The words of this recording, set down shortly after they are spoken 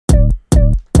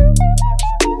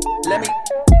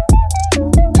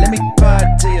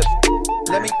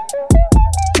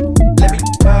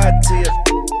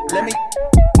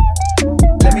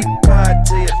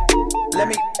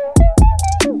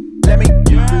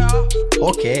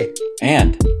Okay.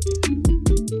 And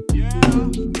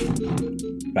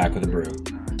back with a brew.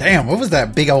 Damn, what was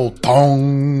that big old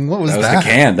tong? What was that? That was the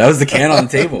can. That was the can on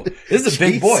the table. This is a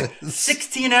big boy. Jesus.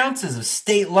 16 ounces of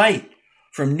State Light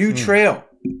from New Trail.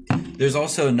 There's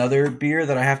also another beer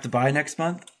that I have to buy next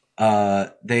month.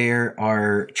 There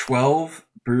are 12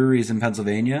 breweries in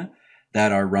Pennsylvania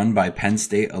that are run by Penn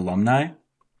State alumni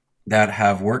that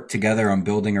have worked together on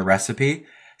building a recipe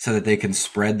so that they can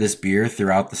spread this beer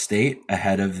throughout the state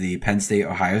ahead of the Penn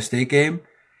State-Ohio State game.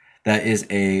 That is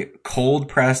a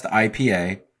cold-pressed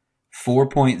IPA,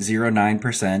 4.09%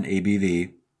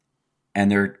 ABV, and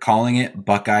they're calling it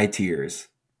Buckeye Tears.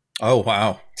 Oh,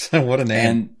 wow. What a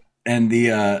name. And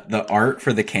the art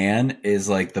for the can is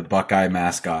like the Buckeye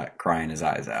mascot crying his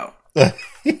eyes out.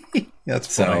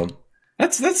 That's So funny.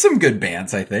 that's some good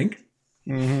bands, I think.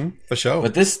 Mm-hmm. For sure.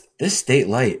 But this State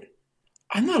Light,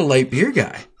 I'm not a light beer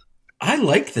guy. I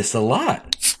like this a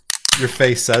lot. Your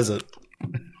face says it.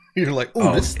 You're like,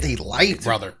 oh, this it- State Light,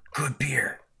 brother. Good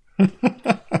beer.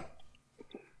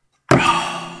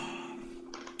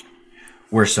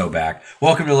 We're so back.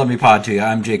 Welcome to Let Me Pod to You.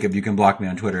 I'm Jacob. You can block me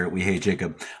on Twitter at We Hate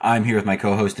Jacob. I'm here with my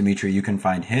co-host Dimitri. You can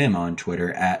find him on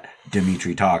Twitter at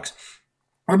Dimitri Talks.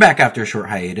 We're back after a short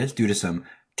hiatus due to some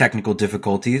technical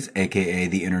difficulties, aka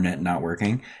the internet not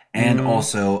working, and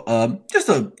also just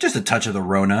a touch of the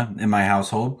Rona in my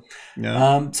household.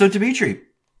 Yeah. So Dimitri,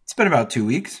 it's been about 2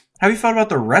 weeks. How have you felt about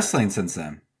the wrestling since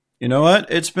then? You know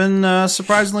what? It's been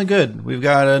surprisingly good. We've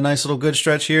got a nice little good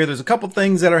stretch here. There's a couple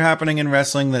things that are happening in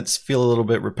wrestling that feel a little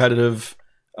bit repetitive.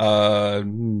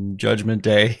 Judgment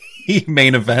Day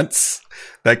main events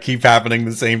that keep happening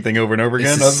the same thing over and over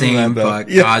again. It's the Other than same that,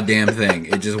 though, goddamn thing.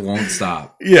 It just won't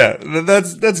stop. Yeah,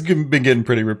 that's been getting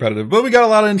pretty repetitive. But we got a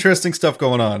lot of interesting stuff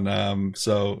going on.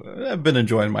 So I've been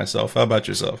enjoying myself. How about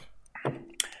yourself?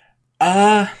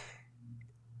 Raw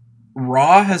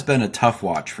has been a tough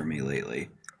watch for me lately.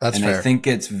 That's and fair. I think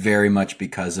it's very much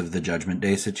because of the Judgment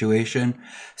Day situation.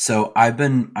 So I've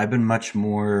been much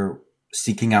more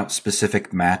seeking out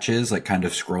specific matches, like kind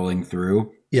of scrolling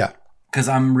through. Yeah. Because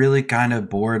I'm really kind of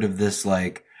bored of this,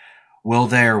 like, will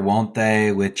they or won't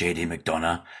they with JD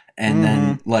McDonough? And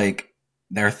then, like,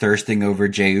 they're thirsting over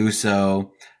Jey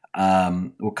Uso.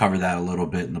 We'll cover that a little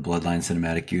bit in the Bloodline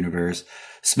Cinematic Universe.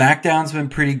 SmackDown's been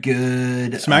pretty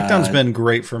good. SmackDown's been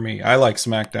great for me. I like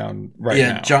SmackDown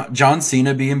now. John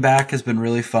Cena being back has been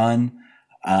really fun.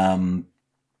 The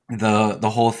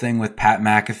whole thing with Pat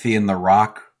McAfee and The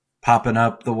Rock popping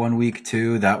up the 1 week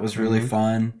too, that was really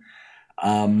fun.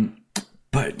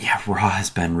 But yeah, Raw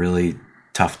has been really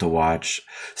tough to watch.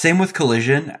 Same with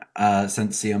Collision.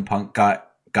 Since CM Punk got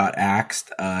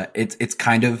axed, it's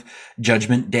kind of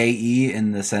Judgment Day-y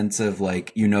in the sense of,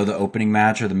 like, the opening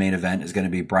match or the main event is going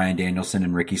to be Bryan Danielson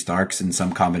and Ricky Starks and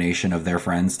some combination of their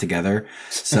friends together.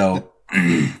 So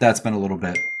that's been a little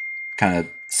bit kind of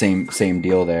same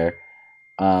deal there.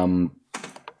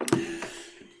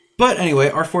 But anyway,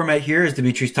 our format here is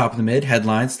Dimitri's Top of the Mid,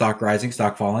 headlines, stock rising,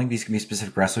 stock falling. These can be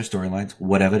specific wrestler storylines,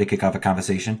 whatever, to kick off a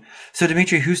conversation. So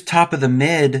Dimitri, who's top of the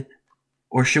mid,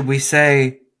 or should we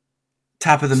say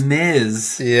top of the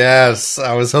Miz? Yes,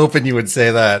 I was hoping you would say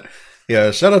that.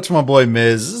 Yeah, shout out to my boy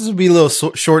Miz. This will be a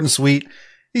little short and sweet.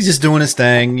 He's just doing his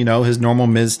thing, his normal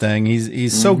Miz thing.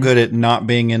 He's so good at not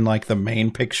being in, like, the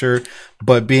main picture,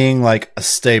 but being, like, a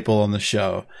staple on the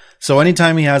show. So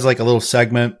anytime he has, like, a little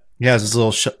segment, he has his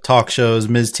little talk shows,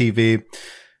 Miz TV.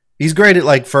 He's great at,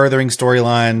 like, furthering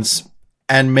storylines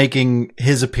and making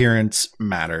his appearance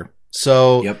matter.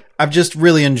 So I've just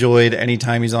really enjoyed any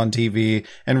time he's on TV.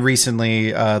 And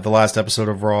recently, the last episode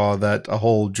of Raw, that a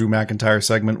whole Drew McIntyre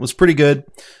segment was pretty good.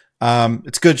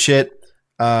 It's good shit.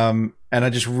 And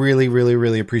I just really, really,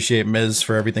 really appreciate Miz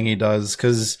for everything he does,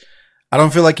 because I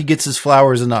don't feel like he gets his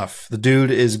flowers enough. The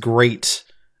dude is great,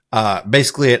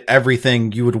 basically at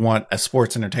everything you would want a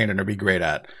sports entertainer to be great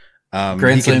at.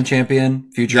 Grand Slam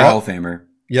champion, future Hall of Famer.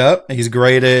 Yep, he's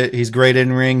great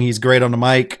in ring. He's great on the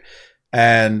mic.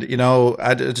 And,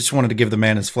 I just wanted to give the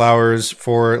man his flowers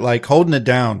for, like, holding it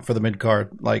down for the mid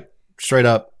card. Like, straight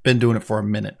up, been doing it for a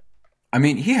minute. I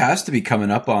mean, he has to be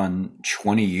coming up on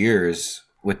 20 years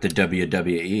with the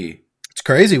WWE. It's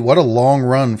crazy. What a long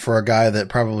run for a guy that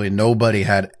probably nobody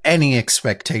had any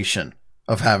expectation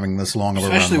of having this long of a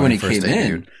run. Especially when he came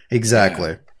in. Exactly.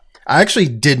 Yeah. I actually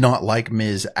did not like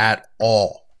Miz at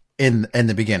all in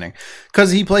the beginning,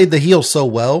 because he played the heel so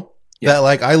well. That,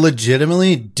 like, I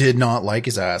legitimately did not like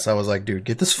his ass. I was like, dude,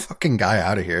 get this fucking guy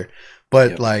out of here.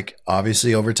 But, like,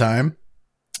 obviously over time,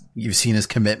 you've seen his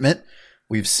commitment.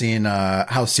 We've seen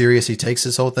how serious he takes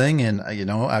this whole thing. And,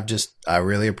 I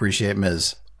really appreciate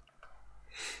Miz.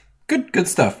 Good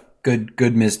stuff.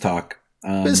 Good Miz talk.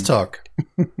 Miz talk.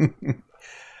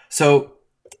 So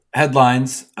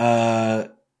headlines. Yeah,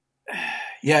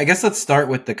 I guess let's start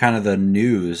with the kind of the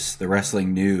news, the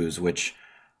wrestling news, which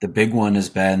the big one has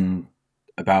been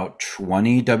about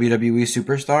 20 WWE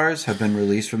superstars have been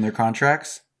released from their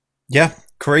contracts. Yeah,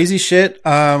 crazy shit.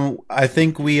 I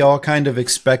think we all kind of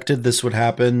expected this would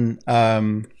happen,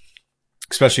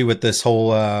 especially with this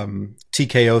whole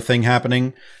TKO thing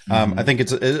happening. I think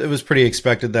it was pretty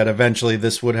expected that eventually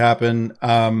this would happen.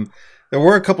 There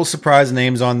were a couple surprise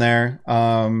names on there.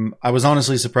 I was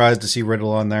honestly surprised to see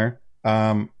Riddle on there.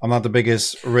 I'm not the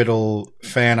biggest Riddle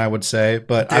fan, I would say,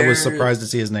 but I was surprised to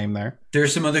see his name there.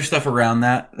 There's some other stuff around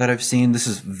that I've seen. This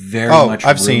is very much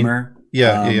I've rumor. Seen.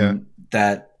 Yeah.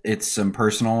 That it's some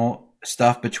personal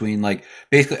stuff between, like,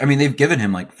 basically, I mean, they've given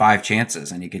him like 5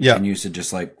 chances and he continues to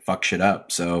just like fuck shit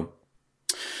up. So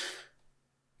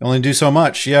only do so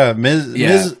much. Yeah. Miz.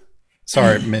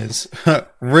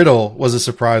 Riddle was a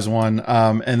surprise one.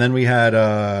 And then we had,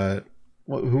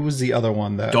 who was the other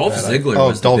one that Dolph Ziggler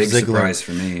was the big surprise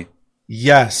for me.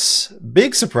 Yes.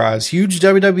 Big surprise. Huge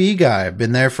WWE guy.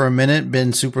 Been there for a minute,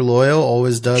 been super loyal,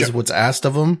 always does what's asked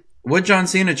of him. What John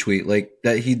Cena tweet? Like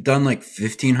that he'd done like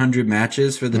 1,500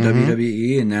 matches for the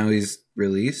WWE and now he's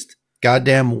released?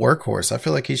 Goddamn workhorse. I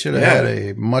feel like he should have had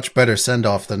a much better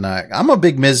send-off than that. I'm a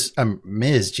big Miz,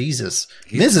 Jesus.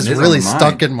 Miz is really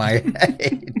stuck in my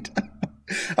head.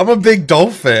 I'm a big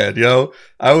Dolph fan, yo.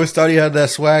 I always thought he had that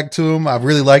swag to him. I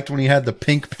really liked when he had the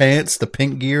pink pants, the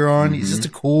pink gear on. He's just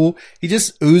he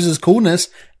just oozes coolness.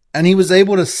 And he was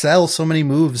able to sell so many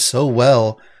moves so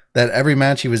well that every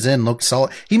match he was in looked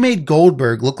solid. He made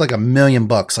Goldberg look like $1 million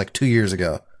like 2 years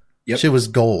ago. Yep. Shit was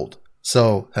gold.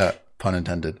 So, pun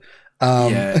intended.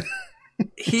 Yeah.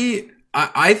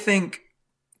 I think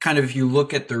kind of if you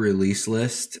look at the release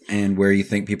list and where you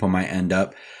think people might end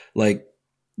up, like,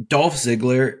 Dolph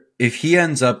Ziggler, if he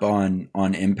ends up on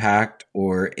Impact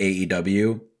or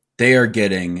AEW, they are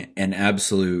getting an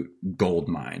absolute gold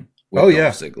mine with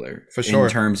Dolph Ziggler. For sure. In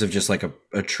terms of just like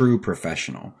a true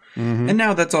professional. And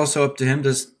now that's also up to him.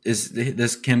 Is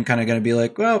this Kim kind of going to be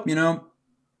like, well,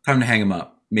 time to hang him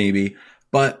up, maybe.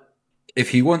 But if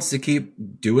he wants to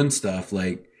keep doing stuff,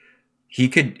 like, he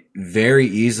could very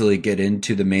easily get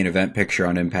into the main event picture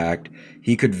on Impact.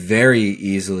 He could very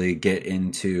easily get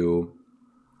into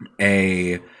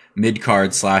a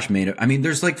mid-card / main. I mean,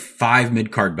 there's like 5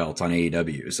 mid-card belts on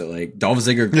AEW. So like Dolph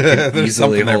Ziggler could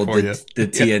easily hold the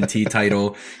TNT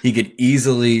title. He could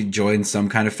easily join some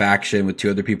kind of faction with 2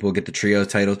 other people who get the trio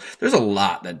titles. There's a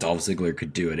lot that Dolph Ziggler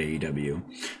could do at AEW.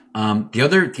 The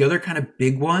other kind of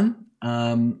big one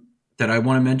that I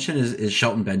want to mention is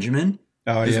Shelton Benjamin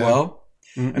as well.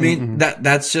 I mean,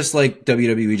 that's just like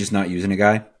WWE just not using a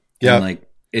guy. Yeah. And like,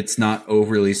 it's not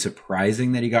overly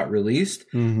surprising that he got released,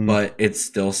 but it's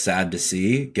still sad to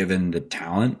see given the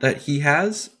talent that he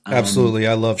has. Absolutely.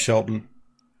 I love Shelton.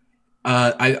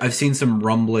 I've seen some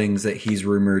rumblings that he's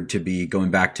rumored to be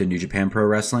going back to New Japan Pro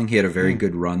Wrestling. He had a very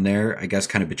good run there, I guess,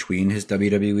 kind of between his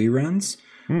WWE runs.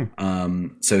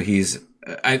 So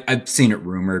I've seen it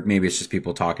rumored. Maybe it's just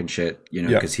people talking shit,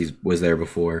 because he was there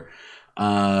before.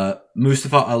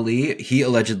 Mustafa Ali, he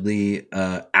allegedly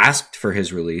asked for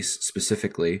his release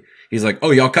specifically. He's like,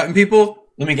 "Oh, y'all cutting people?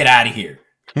 Let me get out of here."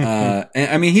 And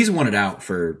I mean, he's wanted out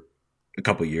for a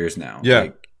couple years now. Yeah,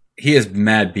 like, he has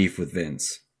mad beef with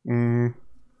Vince. And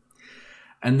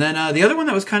then the other one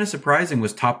that was kind of surprising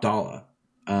was Top Dollar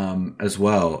as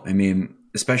well. I mean,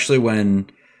 especially when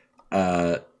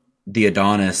the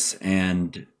Adonis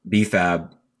and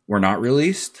BFAB were not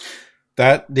released.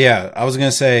 I was going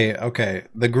to say, okay,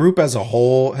 the group as a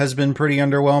whole has been pretty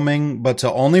underwhelming, but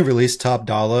to only release Top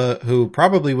Dollar, who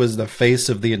probably was the face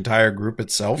of the entire group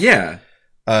itself,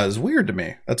 is weird to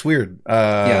me. That's weird.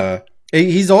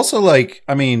 He's also like,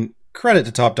 I mean, credit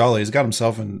to Top Dollar,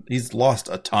 he's lost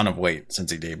a ton of weight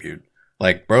since he debuted.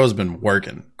 Like, bro's been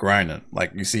working, grinding,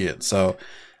 like you see it. So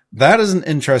that is an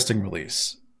interesting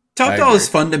release. Top Dollar is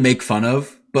fun to make fun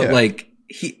of, but like,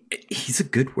 he's a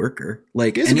good worker.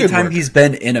 Like, anytime he's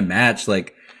been in a match,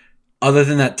 like, other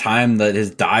than that time that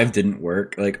his dive didn't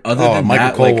work, like, other than Michael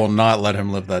that, Cole like, will not let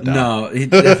him live that down. No, he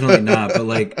definitely not. But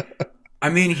like, I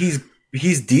mean,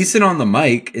 he's decent on the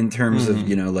mic in terms of,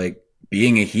 like,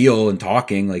 being a heel and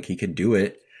talking, like, he could do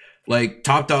it. Like,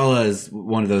 Top Dollar is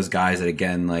one of those guys that,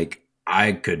 again, like,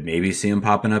 I could maybe see him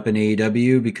popping up in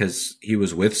AEW because he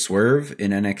was with Swerve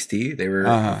in NXT. They were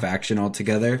a faction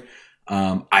altogether.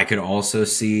 I could also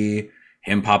see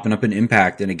him popping up in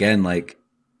Impact. And again, like,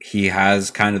 he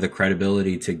has kind of the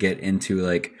credibility to get into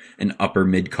like an upper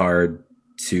mid card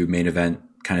to main event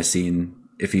kind of scene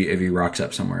if he rocks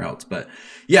up somewhere else. But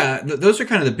yeah, those are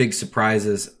kind of the big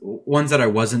surprises. Ones that I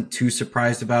wasn't too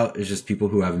surprised about is just people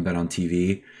who haven't been on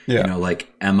TV. Yeah. You know,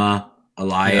 like Emma,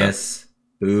 Elias,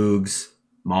 Boogs,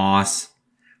 Moss.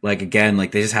 Like, again,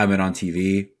 like they just haven't been on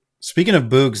TV. Speaking of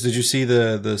Boogs, did you see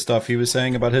the stuff he was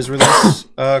saying about his release?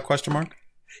 Question mark.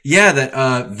 Yeah,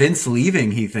 that Vince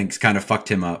leaving, he thinks, kind of fucked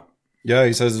him up. Yeah,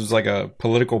 he says it was like a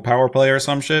political power play or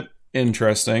some shit.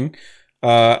 Interesting.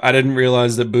 I didn't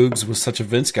realize that Boogs was such a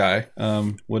Vince guy.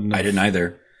 I didn't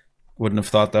either. Wouldn't have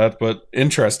thought that, but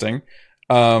interesting.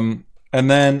 And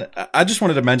then I just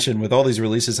wanted to mention, with all these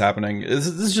releases happening, this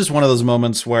is just one of those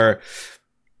moments where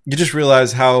you just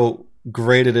realize how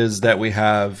great it is that we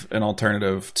have an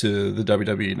alternative to the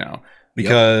WWE now.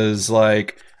 Because,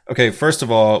 okay, first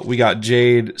of all, we got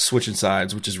Jade switching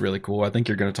sides, which is really cool. I think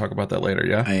you're going to talk about that later,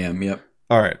 yeah? I am, yep.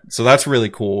 All right, so that's really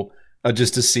cool.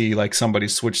 Just to see like somebody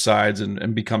switch sides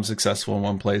and become successful in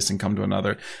one place and come to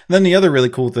another. And then the other really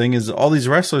cool thing is all these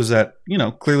wrestlers that, you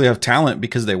know, clearly have talent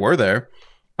because they were there,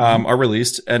 are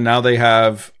released, and now they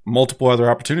have multiple other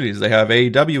opportunities. They have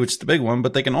AEW, which is the big one,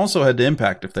 but they can also head to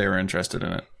Impact if they are interested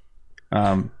in it.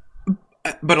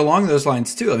 But along those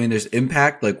lines too, I mean, there's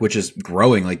Impact, like, which is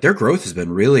growing. Like, their growth has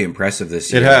been really impressive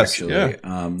this year. It has, actually.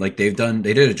 yeah. Like they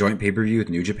did a joint pay-per-view with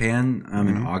New Japan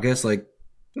in August. Like,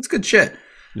 that's good shit.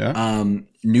 Yeah.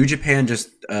 New Japan just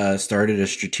started a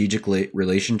strategic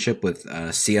relationship with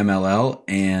CMLL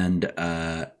and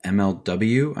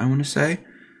MLW, I want to say.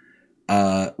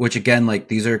 Which again, like,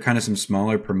 these are kind of some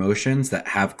smaller promotions that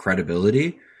have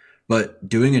credibility, but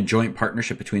doing a joint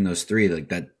partnership between those three, like,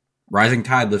 that rising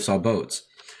tide lifts all boats.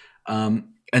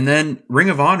 And then Ring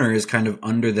of Honor is kind of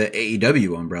under the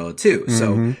AEW umbrella too.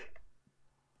 So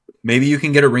maybe you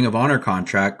can get a Ring of Honor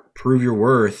contract, prove your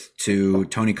worth to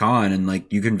Tony Khan, and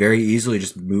like you can very easily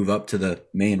just move up to the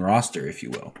main roster, if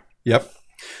you will. Yep.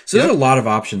 So there's a lot of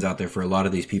options out there for a lot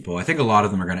of these people. I think a lot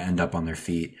of them are going to end up on their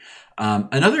feet.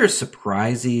 Another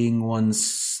surprising one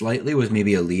slightly was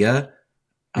maybe Aaliyah,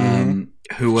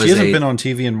 who was she hasn't been on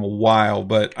TV in a while,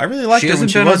 but I really liked her when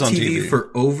she was on TV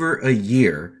for over a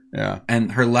year. Yeah.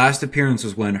 And her last appearance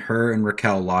was when her and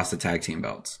Raquel lost the tag team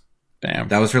belts. Damn.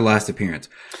 That was her last appearance.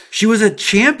 She was a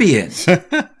champion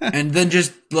and then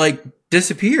just like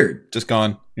disappeared. Just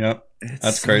gone. Yep.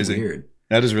 That's so crazy. Weird.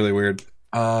 That is really weird.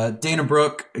 Dana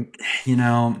Brooke, you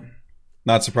know,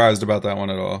 not surprised about that one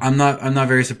at all. I'm not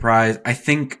very surprised. I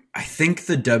think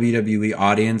the WWE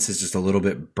audience is just a little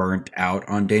bit burnt out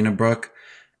on Dana Brooke.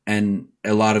 And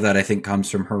a lot of that, I think, comes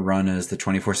from her run as the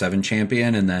 24/7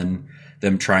 champion and then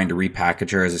them trying to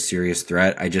repackage her as a serious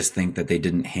threat. I just think that they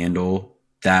didn't handle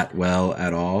that well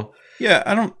at all. Yeah,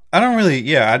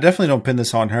 I definitely don't pin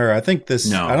this on her. I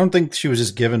don't think she was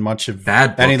just given much of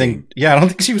bad booking. Anything. Yeah, I don't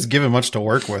think she was given much to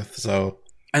work with. So,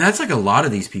 and that's like a lot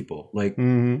of these people. Like,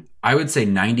 I would say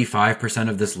 95%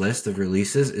 of this list of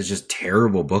releases is just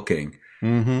terrible booking.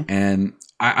 And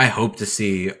I hope to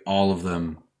see all of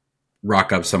them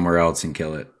rock up somewhere else and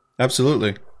kill it.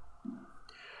 Absolutely.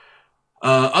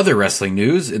 Other wrestling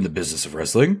news in the business of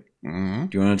wrestling. Do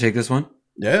you want to take this one?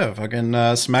 Yeah, fucking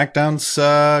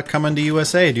SmackDown's coming to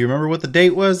USA. Do you remember what the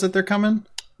date was that they're coming?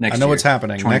 Next I know year, it's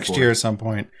happening 24th. next year at some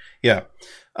point. Yeah.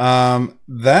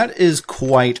 That is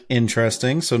quite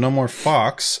interesting. So no more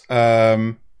Fox.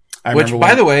 Which,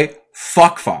 by the way,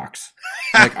 fuck Fox.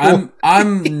 Like,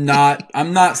 I'm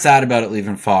not sad about it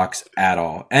leaving Fox at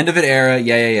all. End of it era,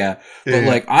 yeah. But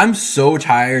like, I'm so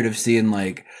tired of seeing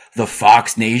like the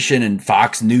Fox Nation and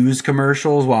Fox News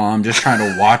commercials while I'm just trying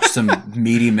to watch some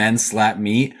meaty men slap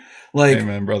meat. Like,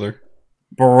 amen, brother.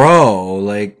 Bro,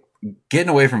 like, getting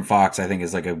away from Fox, I think,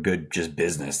 is like a good just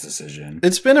business decision.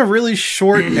 It's been a really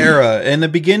short era. In the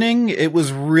beginning, it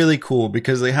was really cool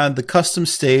because they had the custom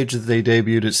stage that they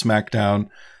debuted at SmackDown.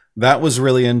 That was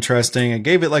really interesting. It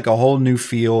gave it like a whole new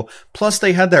feel. Plus,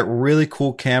 they had that really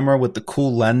cool camera with the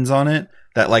cool lens on it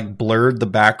that like blurred the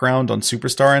background on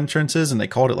superstar entrances, and they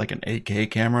called it like an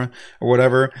 8K camera or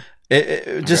whatever.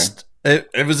 It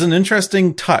was an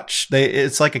interesting touch.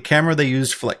 It's like a camera they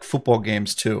used for like football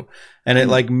games too, and it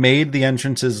like made the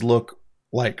entrances look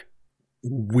like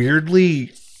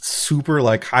weirdly super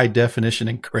like high definition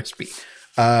and crispy.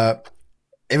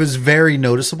 It was very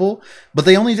noticeable, but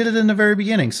they only did it in the very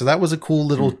beginning, so that was a cool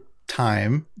little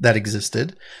time that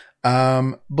existed.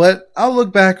 But I'll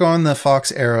look back on the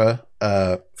Fox era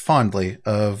fondly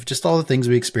of just all the things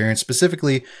we experienced.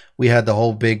 Specifically, we had the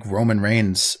whole big Roman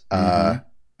Reigns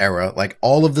era. Like,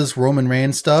 all of this Roman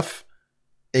Reigns stuff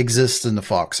exists in the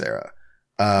Fox era.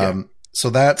 So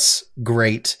that's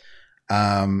great.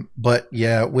 But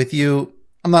yeah, with you,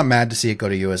 I'm not mad to see it go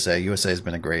to USA. USA has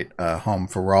been a great home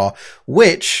for Raw,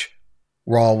 which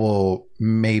Raw will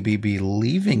maybe be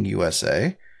leaving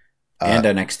USA and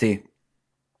NXT.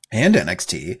 and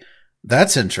NXT.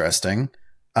 That's interesting.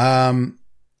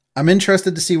 I'm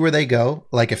interested to see where they go.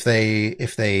 Like if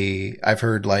they, I've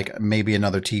heard like maybe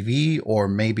another TV or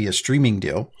maybe a streaming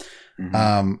deal.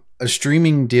 Mm-hmm. A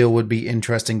streaming deal would be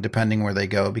interesting depending where they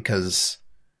go, because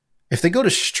if they go to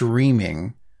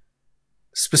streaming,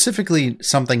 specifically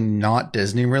something not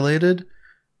Disney related,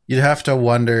 you'd have to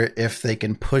wonder if they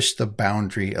can push the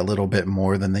boundary a little bit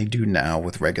more than they do now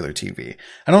with regular TV.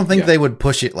 I don't think they would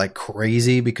push it like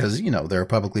crazy because, you know, they're a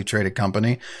publicly traded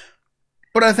company,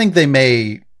 but I think they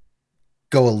may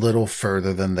go a little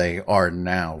further than they are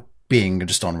now, being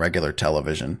just on regular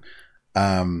television.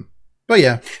 But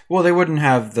yeah. Well, they wouldn't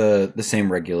have the same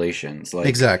regulations. Like,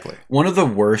 exactly. One of the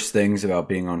worst things about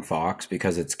being on Fox,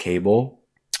 because it's cable,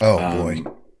 boy,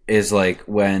 is like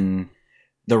when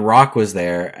The Rock was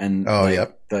there and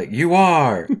like, you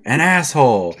are an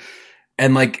asshole.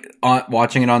 And like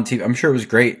watching it on TV, I'm sure it was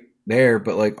great there,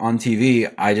 but like on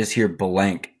TV, I just hear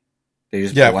blank. They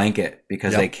just blank it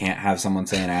because they can't have someone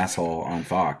say an asshole on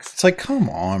Fox. It's like, come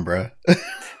on, bro.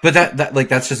 But that like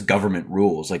that's just government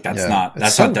rules. Like that's not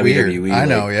WWE. Weird. I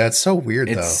know, it's so weird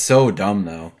though. It's so dumb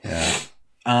though.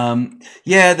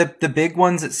 Yeah. The big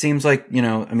ones, it seems like, you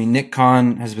know, I mean, Nick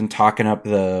Khan has been talking up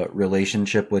the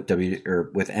relationship with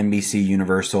with NBC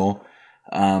Universal.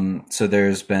 So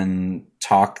there's been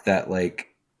talk that like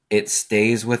it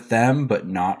stays with them but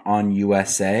not on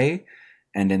USA,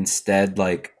 and instead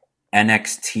like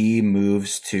NXT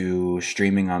moves to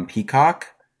streaming on Peacock.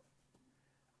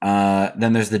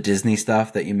 Then there's the Disney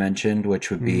stuff that you mentioned, which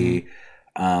would be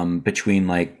between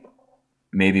like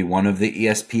maybe one of the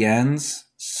ESPNs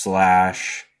 /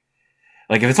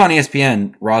 like if it's on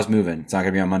ESPN, Raw's moving. It's not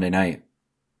going to be on Monday night.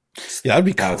 Yeah, that'd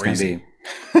be crazy.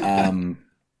 It's gonna be.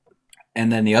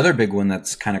 And then the other big one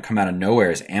that's kind of come out of nowhere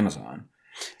is Amazon.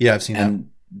 Yeah, I've seen that.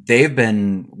 And they've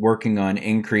been working on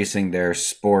increasing their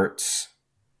sports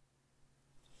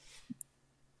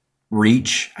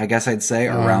reach, I guess I'd say,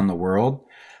 around the world.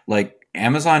 Like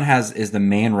Amazon is the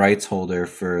main rights holder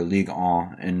for Ligue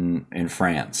 1 in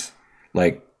France.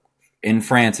 Like in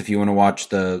France, if you want to watch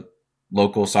the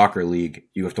local soccer league,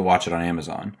 you have to watch it on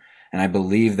Amazon. And I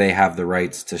believe they have the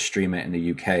rights to stream it in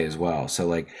the UK as well. So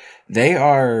like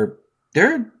they're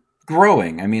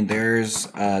growing. I mean,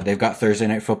 they've got Thursday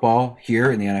Night Football here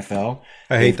in the NFL.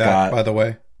 I hate that, by the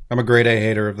way. I'm a grade A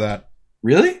hater of that.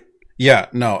 Really? Yeah,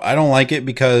 no, I don't like it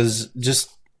because,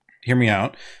 just hear me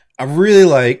out. I really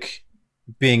like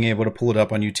being able to pull it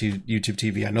up on YouTube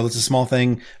TV. I know that's a small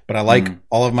thing, but I like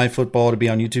all of my football to be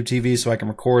on YouTube TV so I can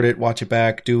record it, watch it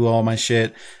back, do all my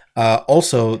shit.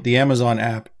 Also, the Amazon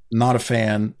app, not a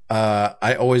fan.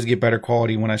 I always get better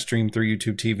quality when I stream through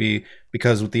YouTube TV,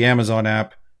 because with the Amazon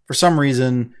app, for some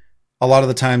reason, a lot of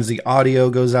the times the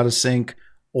audio goes out of sync,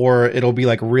 or it'll be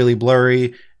like really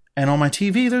blurry. And on my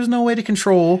TV, there's no way to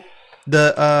control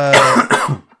the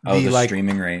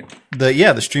streaming rate.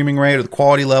 The streaming rate or the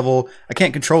quality level. I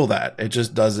can't control that. It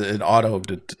just does it. It auto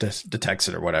detects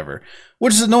it or whatever,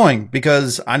 which is annoying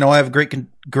because I know I have a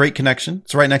great connection.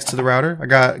 It's right next to the router. I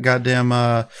got goddamn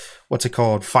what's it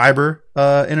called, fiber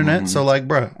internet. So like,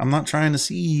 bruh, I'm not trying to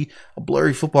see a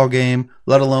blurry football game,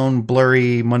 let alone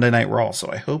blurry Monday Night Raw. So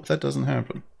I hope that doesn't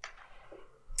happen.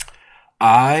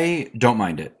 I don't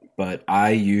mind it, but I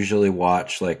usually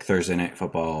watch like Thursday Night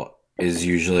Football is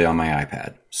usually on my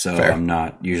iPad. So fair. I'm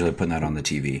not usually putting that on the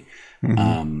TV.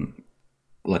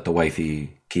 Let the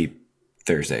wifey keep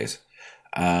Thursdays.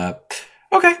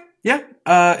 Okay. Yeah.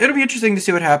 It'll be interesting to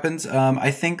see what happens.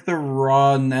 I think the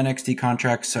Raw and NXT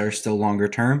contracts are still longer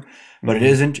term, but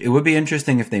it would be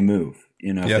interesting if they move,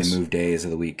 if they move days of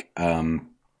the week.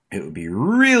 It would be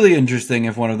really interesting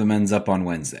if one of them ends up on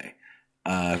Wednesday.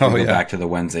 If we go back to the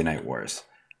Wednesday Night Wars.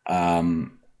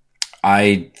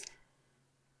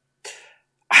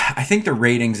 I think the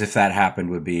ratings, if that happened,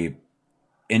 would be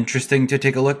interesting to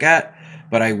take a look at,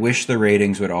 but I wish the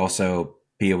ratings would also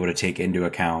be able to take into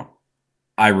account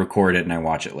I record it and I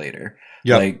watch it later.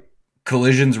 Yep. Like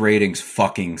Collision's ratings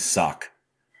fucking suck,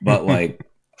 but like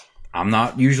I'm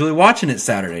not usually watching it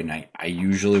Saturday night. I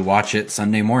usually watch it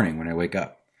Sunday morning when I wake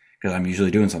up because I'm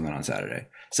usually doing something on Saturday.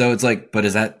 So it's like, but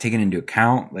is that taken into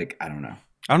account? Like, I don't know.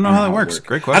 I don't know how that works.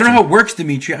 Great question. I don't know how it works,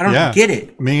 Dimitri. I don't get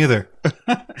it. Me either.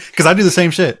 Because I do the same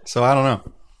shit, so I don't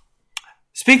know.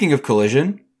 Speaking of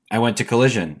Collision, I went to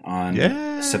Collision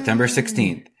on September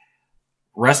 16th.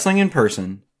 Wrestling in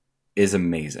person is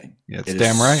amazing. Yeah, it's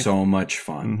damn right. So much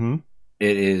fun.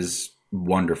 It is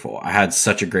wonderful. I had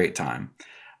such a great time.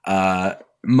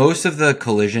 Most of the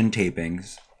Collision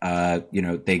tapings,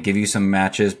 they give you some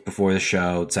matches before the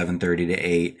show at 7:30 to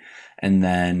 8. and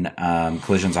then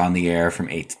Collision's on the air from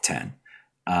 8 to 10.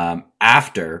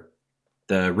 After,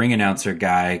 the ring announcer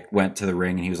guy went to the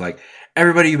ring and he was like,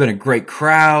 everybody, you've been a great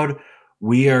crowd.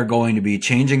 We are going to be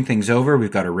changing things over.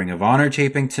 We've got a Ring of Honor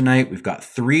taping tonight. We've got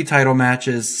 3 title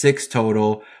matches, 6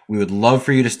 total. We would love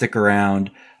for you to stick around.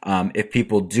 If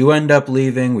people do end up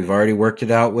leaving, we've already worked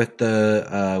it out with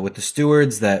the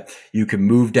stewards that you can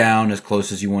move down as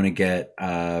close as you want to get.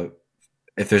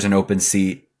 If there's an open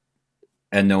seat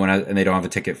and and they don't have a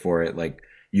ticket for it, like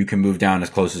you can move down as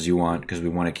close as you want because we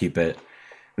want to keep the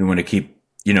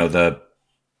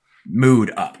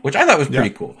mood up, which I thought was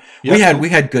pretty cool. Yeah. We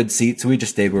had good seats, so we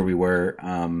just stayed where we were.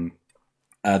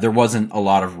 There wasn't a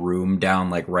lot of room down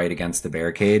like right against the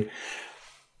barricade,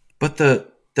 but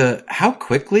the how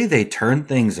quickly they turned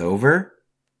things over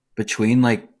between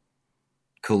like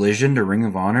Collision to Ring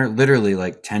of Honor, literally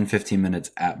like 10-15 minutes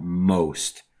at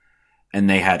most. And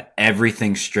they had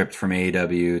everything stripped from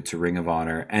AEW to Ring of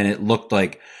Honor. And it looked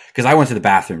like, because I went to the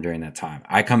bathroom during that time.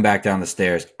 I come back down the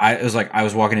stairs. It was like I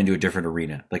was walking into a different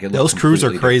arena. Like those crews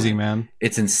are crazy, man.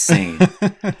 It's insane.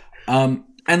 And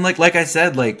like I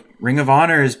said, like Ring of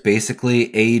Honor is basically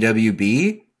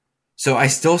AEWB. So I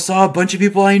still saw a bunch of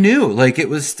people I knew. Like it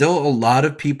was still a lot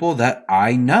of people that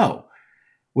I know,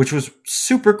 which was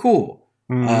super cool.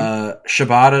 Mm-hmm.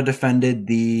 Shibata defended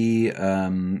the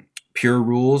Pure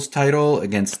Rules title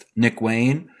against Nick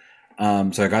Wayne.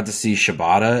 So I got to see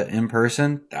Shibata in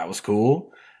person. That was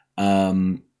cool.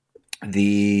 The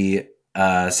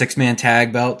 6-man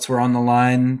tag belts were on the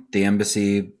line. The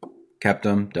Embassy kept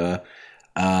them. Duh.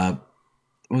 What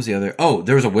was the other? Oh,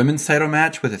 there was a women's title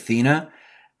match with Athena.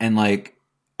 And like,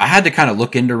 I had to kind of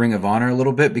look into Ring of Honor a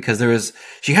little bit because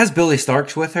she has Billy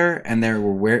Starks with her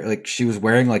and she was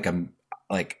wearing like a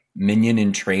Minion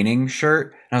in Training shirt.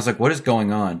 And I was like, what is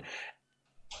going on?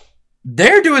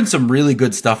 They're doing some really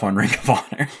good stuff on Ring of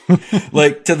Honor.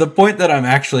 Like to the point that I'm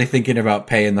actually thinking about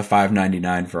paying the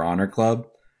 $5.99 for Honor Club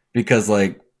because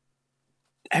like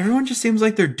everyone just seems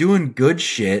like they're doing good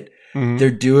shit. Mm-hmm.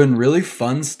 They're doing really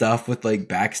fun stuff with like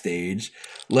backstage.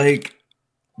 Like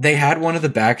they had one of the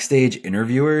backstage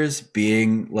interviewers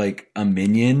being like a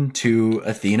minion to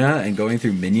Athena and going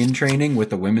through minion training with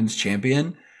the women's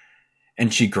champion.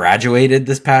 And she graduated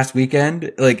this past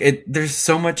weekend. Like there's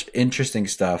so much interesting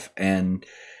stuff. And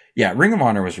yeah, Ring of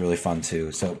Honor was really fun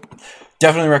too. So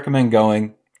definitely recommend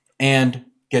going and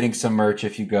getting some merch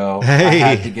if you go. Hey.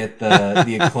 I had to get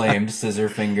the Acclaimed scissor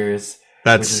fingers.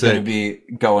 That's which is going to be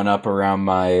going up around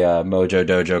my Mojo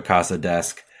Dojo Casa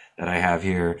desk that I have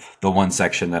here. The one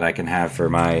section that I can have for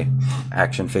my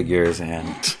action figures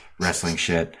and wrestling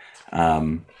shit.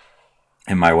 In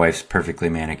my wife's perfectly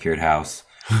manicured house.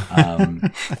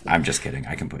 I'm just kidding.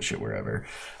 I can put shit wherever.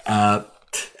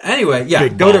 Anyway, yeah,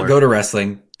 go to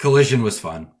wrestling. Collision was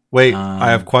fun. Wait, I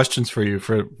have questions for you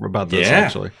about this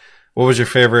actually. What was your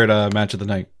favorite match of the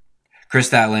night? Chris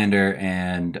Statlander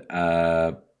and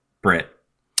Britt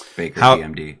Baker,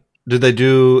 DMD.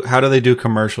 How do they do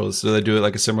commercials? Do they do it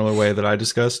like a similar way that I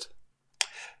discussed?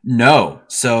 No.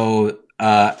 So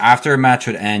after a match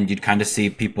would end, you'd kind of see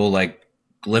people like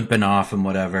limping off and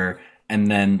whatever. And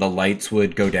then the lights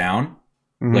would go down,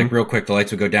 like real quick. The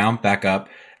lights would go down, back up,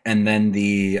 and then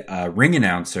the ring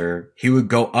announcer, he would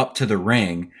go up to the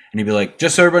ring and he'd be like,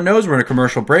 "Just so everyone knows, we're in a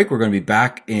commercial break. We're going to be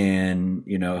back in."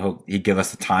 He'd give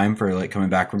us the time for like coming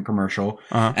back from commercial,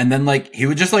 and then like he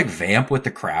would just like vamp with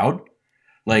the crowd.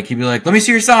 Like he'd be like, "Let me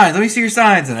see your signs. Let me see your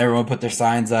signs," and everyone put their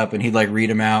signs up, and he'd like read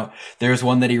them out. There was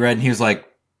one that he read, and he was like,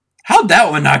 "How'd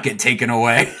that one not get taken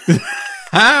away?"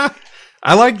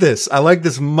 I like this. I like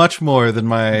this much more than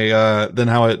than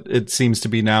how it seems to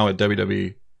be now at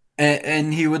WWE.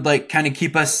 And he would like kind of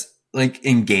keep us like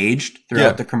engaged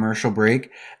throughout the commercial break.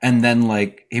 And then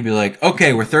like he'd be like,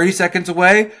 "Okay, we're 30 seconds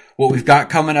away. What we've got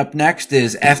coming up next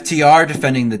is FTR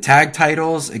defending the tag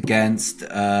titles against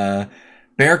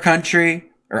Bear Country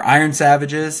or Iron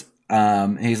Savages."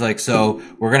 And he's like, "So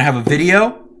we're gonna have a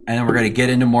video, and then we're gonna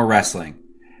get into more wrestling."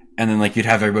 And then like you'd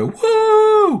have everybody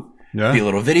woo, be a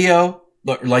little video.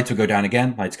 Lights would go down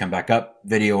again. Lights come back up.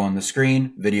 Video on the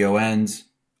screen. Video ends.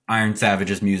 Iron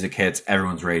Savage's music hits.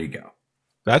 Everyone's ready to go.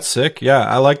 That's sick. Yeah,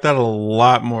 I like that a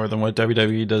lot more than what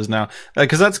WWE does now.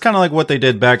 Because that's kind of like what they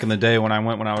did back in the day when I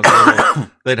was little.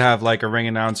 They'd have like a ring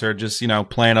announcer just,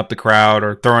 playing up the crowd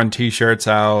or throwing T-shirts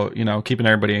out, keeping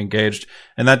everybody engaged.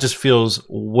 And that just feels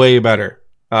way better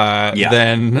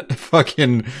than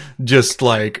fucking just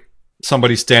like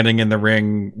somebody standing in the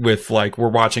ring with like we're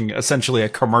watching essentially a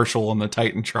commercial on the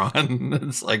Titantron.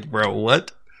 It's like, bro,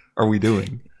 what are we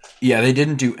doing? Yeah, they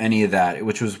didn't do any of that,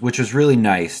 which was really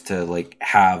nice to like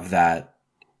have that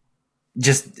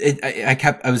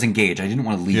I was engaged. I didn't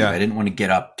want to leave. Yeah. I didn't want to get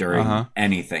up during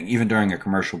anything. Even during a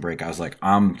commercial break, I was like,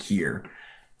 I'm here.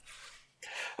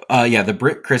 The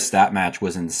Britt Chris Stat match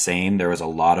was insane. There was a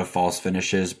lot of false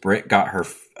finishes. Britt got her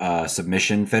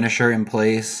submission finisher in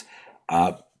place.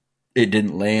 It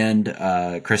didn't land.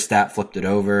 Chris Stat flipped it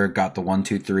over, got the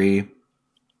 1-2-3.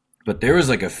 But there was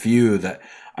like a few that,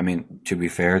 I mean, to be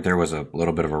fair, there was a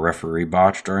little bit of a referee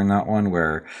botch during that one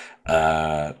where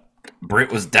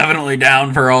Britt was definitely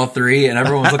down for all three, and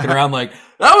everyone was looking around like,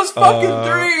 that was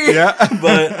fucking three! Yeah.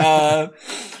 But,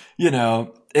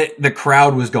 the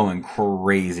crowd was going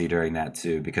crazy during that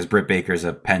too, because Britt Baker's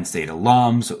a Penn State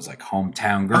alum, so it was like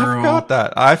hometown girl.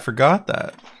 I forgot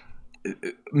that.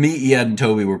 Me, Ed, and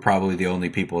Toby were probably the only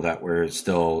people that were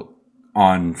still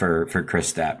on for Chris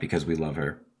Stat because we love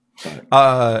her.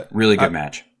 But really good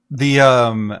match.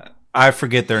 I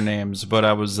forget their names, but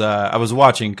I was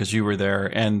watching because you were there,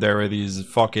 and there were these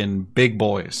fucking big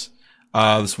boys.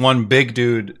 This one big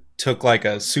dude took like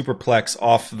a superplex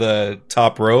off the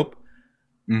top rope.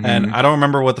 Mm-hmm. And I don't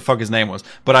remember what the fuck his name was,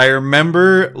 but I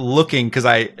remember looking because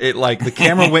the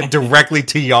camera went directly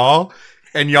to y'all,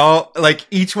 and y'all, like,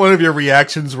 each one of your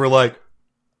reactions were like,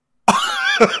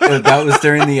 that was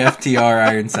during the FTR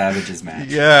Iron Savages match.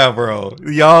 Yeah, bro.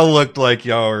 Y'all looked like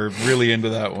y'all were really into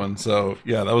that one. So,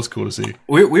 yeah, that was cool to see.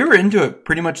 We were into it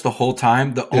pretty much the whole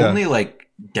time. The only,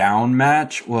 down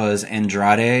match was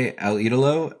Andrade El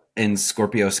Idolo and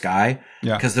Scorpio Sky.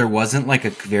 Yeah. Because there wasn't, like, a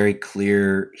very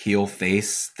clear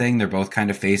heel-face thing. They're both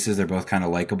kind of faces. They're both kind of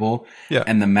likable. Yeah.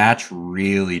 And the match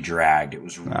really dragged. It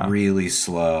was really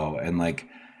slow. And, like,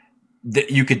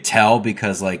 you could tell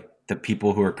because, like, the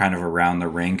people who were kind of around the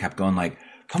ring kept going like,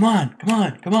 come on.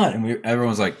 And everyone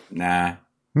was like, nah.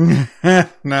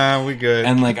 Nah, we good.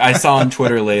 And like I saw on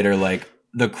Twitter later, like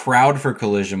the crowd for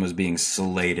Collision was being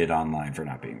slated online for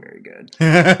not being very good.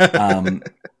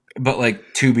 But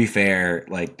like, to be fair,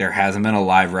 like there hasn't been a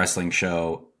live wrestling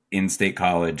show in State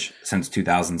College since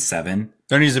 2007.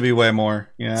 There needs to be way more.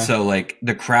 Yeah. So like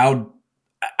the crowd,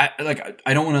 I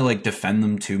don't want to like defend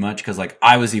them too much because like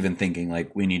I was even thinking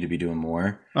like we need to be doing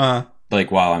more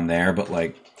like while I'm there, but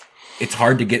like it's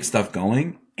hard to get stuff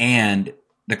going and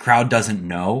the crowd doesn't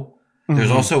know. Mm-hmm.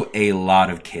 There's also a lot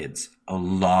of kids,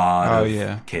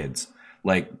 kids.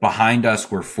 Like behind us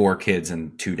were 4 kids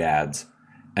and 2 dads,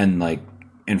 and like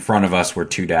in front of us were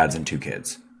 2 dads and 2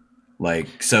 kids.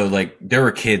 Like so, like there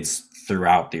were kids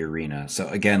throughout the arena. So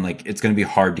again, like it's going to be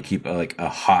hard to keep a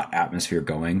hot atmosphere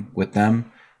going with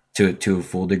them to a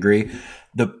full degree.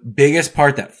 The biggest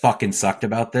part that fucking sucked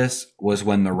about this was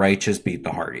when the Righteous beat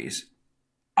the Hardys.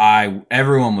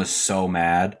 Everyone was so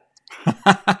mad,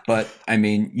 but I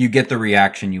mean, you get the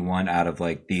reaction you want out of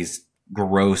like these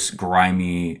gross,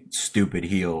 grimy, stupid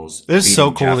heels. It's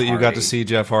so cool that you got to see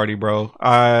Jeff Hardy, bro.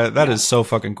 That is so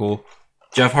fucking cool.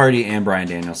 Jeff Hardy and Bryan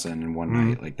Danielson in one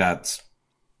night. Like that's,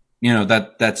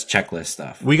 that's checklist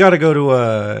stuff. We got to go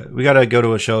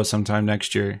to a show sometime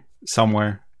next year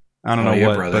somewhere. I don't know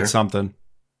what, brother. But something.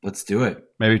 Let's do it.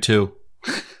 Maybe 2.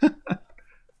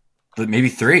 But maybe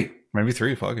 3. Maybe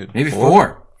 3. Fuck it. Maybe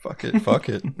 4. Fuck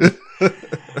it.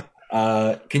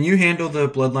 Can you handle the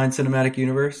Bloodline cinematic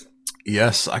universe?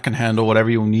 Yes, I can handle whatever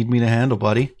you need me to handle,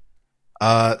 buddy.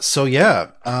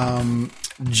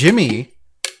 Jimmy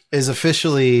is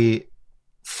officially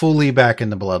fully back in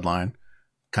the Bloodline,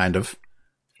 kind of.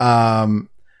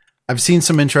 I've seen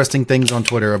some interesting things on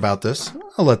Twitter about this.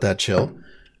 I'll let that chill.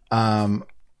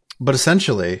 But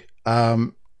essentially,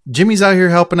 Jimmy's out here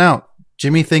helping out.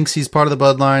 Jimmy thinks he's part of the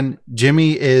Bloodline.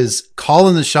 Jimmy is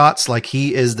calling the shots like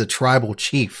he is the tribal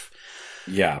chief.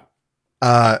 Yeah.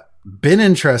 Been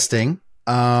interesting.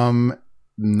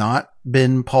 Not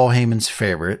been Paul Heyman's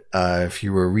favorite. If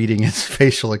you were reading his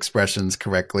facial expressions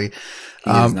correctly.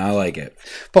 He does not like it.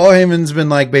 Paul Heyman's been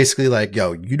basically like,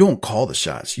 yo, you don't call the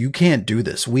shots. You can't do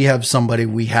this. We have somebody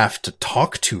we have to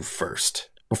talk to first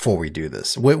before we do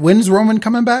this. When's Roman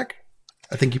coming back?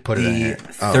 I think you put it in here.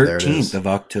 13th of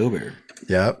October.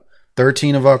 Yep.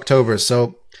 13th of October.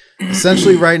 So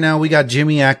essentially right now we got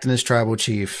Jimmy acting as tribal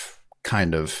chief,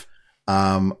 kind of.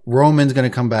 Roman's going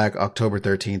to come back October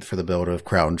 13th for the build of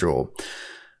Crown Jewel.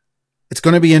 It's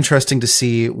going to be interesting to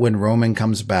see when Roman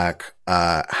comes back,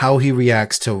 how he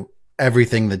reacts to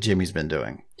everything that Jimmy's been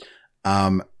doing.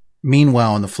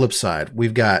 Meanwhile, on the flip side,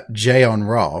 we've got Jay on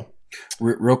Raw.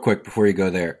 Real quick before you go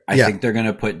there, I think they're going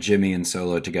to put Jimmy and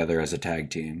Solo together as a tag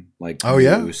team, like the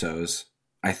Usos.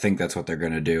 I think that's what they're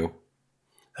going to do.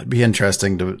 That'd be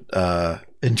interesting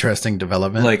interesting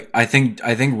development. Like I think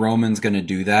Roman's going to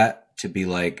do that to be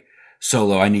like,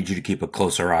 Solo, I need you to keep a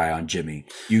closer eye on Jimmy.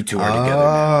 You two are together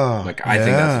now. Like I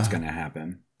think that's what's going to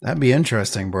happen. That'd be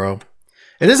interesting, bro.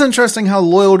 It is interesting how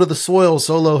loyal to the soil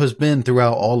Solo has been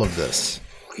throughout all of this.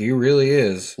 He really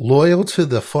is. Loyal to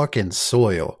the fucking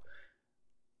soil.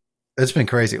 It's been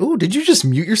crazy. Ooh, did you just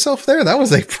mute yourself there? That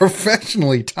was a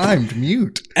professionally timed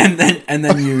mute. And then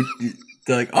they're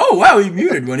like, oh wow, he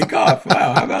muted when he coughed.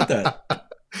 Wow, how about that?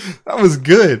 That was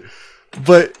good.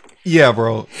 But yeah,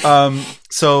 bro.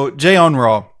 So Jay on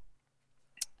Raw.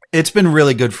 It's been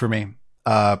really good for me,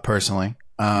 personally.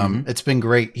 It's been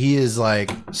great. He is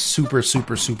like super,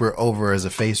 super, super over as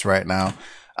a face right now.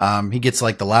 He gets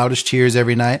like the loudest cheers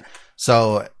every night.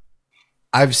 So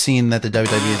I've seen that the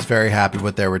WWE is very happy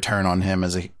with their return on him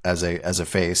as a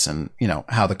face, and you know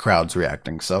how the crowd's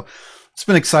reacting. So it's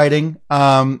been exciting.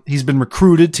 He's been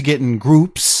recruited to get in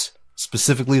groups,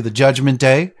 specifically the Judgment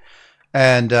Day,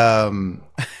 and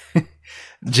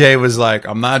Jay was like,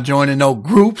 "I'm not joining no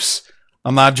groups.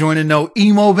 I'm not joining no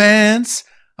emo bands.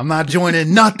 I'm not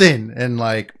joining nothing." And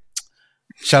like,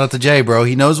 shout out to Jay, bro.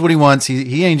 He knows what he wants.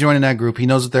 He ain't joining that group. He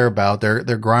knows what they're about.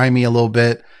 They're grimy a little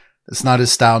bit. It's not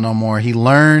his style no more. He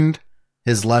learned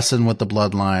his lesson with the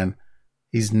Bloodline.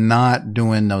 He's not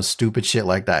doing no stupid shit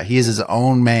like that. He is his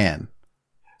own man.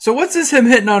 So what's this him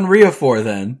hitting on Rhea for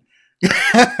then?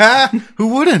 Who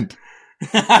wouldn't?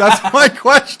 That's my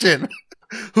question.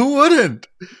 Who wouldn't?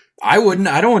 I wouldn't.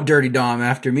 I don't want Dirty Dom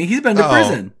after me. He's been to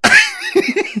prison.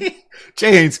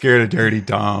 Jay ain't scared of Dirty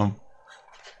Dom.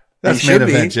 That's main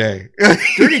event Jay.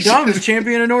 Dirty Dom is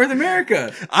champion of North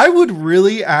America. I would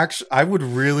really,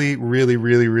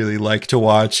 really like to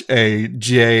watch a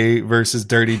Jay versus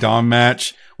Dirty Dom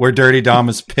match where Dirty Dom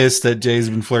is pissed that Jay's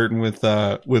been flirting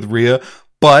with Rhea,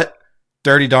 but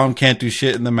Dirty Dom can't do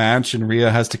shit in the match and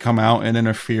Rhea has to come out and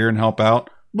interfere and help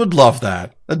out. Would love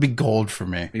that. That'd be gold for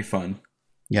me. Be fun.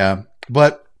 Yeah,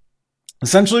 but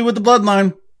essentially with the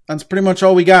Bloodline, that's pretty much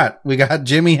all we got. We got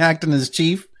Jimmy acting as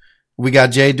chief. We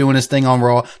got Jay doing his thing on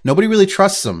Raw. Nobody really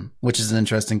trusts him, which is an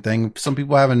interesting thing. Some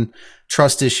people having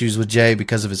trust issues with Jay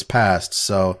because of his past.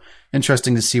 So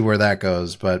interesting to see where that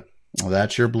goes. But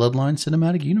that's your Bloodline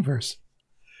cinematic universe.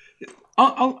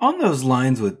 On those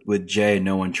lines with Jay,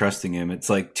 no one trusting him, it's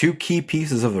like two key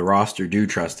pieces of the roster do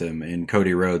trust him in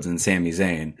Cody Rhodes and Sami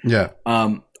Zayn. Yeah.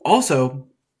 Also,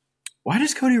 why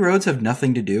does Cody Rhodes have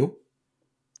nothing to do?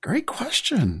 Great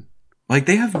question. Like,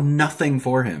 they have nothing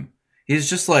for him. He's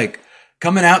just like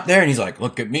coming out there and he's like,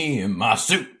 look at me in my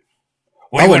suit.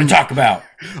 What do you want to talk about?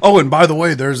 Oh, and by the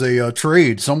way, there's a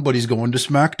trade. Somebody's going to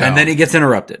SmackDown. And then he gets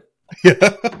interrupted.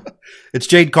 Yeah. It's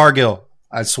Jade Cargill.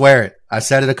 I swear it. I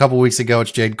said it a couple weeks ago.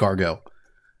 It's Jade Cargill.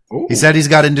 Ooh. He said he's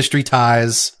got industry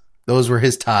ties. Those were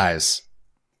his ties.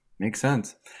 Makes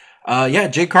sense. Yeah,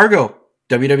 Jade Cargill,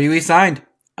 WWE signed.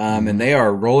 And they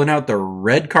are rolling out the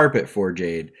red carpet for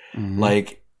Jade. Mm-hmm.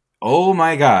 Like, oh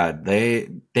my God. They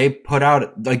put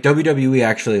out, like, WWE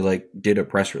actually like did a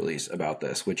press release about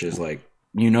this, which is like,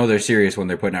 you know, they're serious when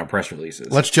they're putting out press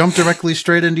releases. Let's jump directly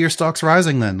straight into your Stocks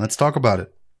Rising then. Let's talk about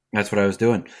it. That's what I was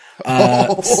doing.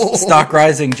 Stock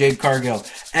Rising, Jade Cargill.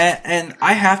 And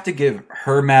I have to give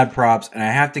her mad props, and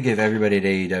I have to give everybody at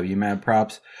AEW mad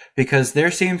props, because there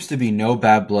seems to be no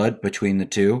bad blood between the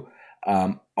two.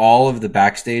 All of the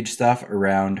backstage stuff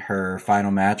around her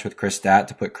final match with Chris Stat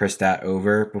to put Chris Stat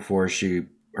over before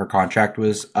her contract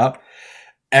was up.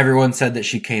 Everyone said that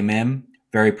she came in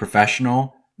very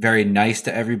professional, very nice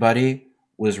to everybody,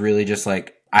 was really just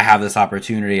like, I have this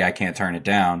opportunity, I can't turn it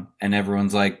down. And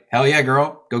everyone's like, hell yeah,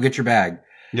 girl, go get your bag.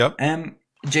 Yep. And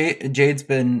Jade's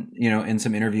been, in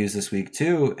some interviews this week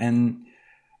too, and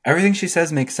everything she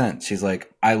says makes sense. She's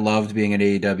like, I loved being at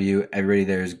AEW. Everybody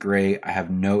there is great. I have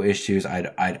no issues.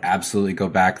 I'd absolutely go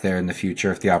back there in the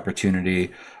future if the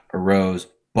opportunity arose.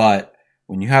 But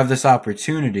when you have this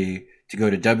opportunity to go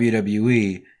to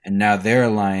WWE and now their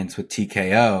alliance with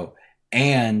TKO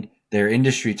and their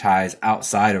industry ties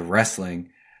outside of wrestling,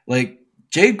 like,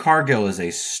 Jade Cargill is a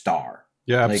star.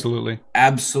 Yeah, absolutely. Like,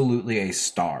 absolutely a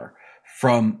star.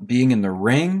 From being in the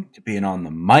ring to being on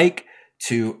the mic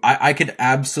to I could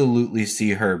absolutely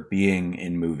see her being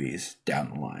in movies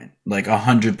down the line. Like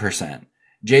 100%.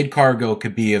 Jade Cargill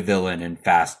could be a villain in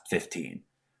Fast 15.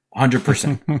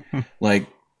 100%. Like,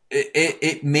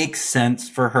 it makes sense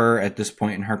for her at this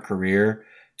point in her career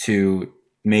to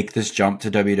make this jump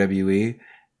to WWE.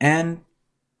 And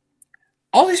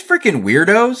all these freaking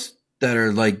weirdos that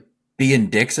are like being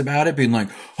dicks about it, being like,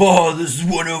 oh, this is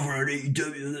one over at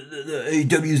AEW.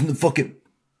 AEW's in the fucking...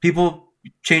 People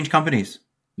change companies.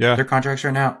 Yeah. Their contracts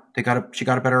ran out. She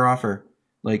got a better offer.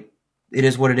 Like, it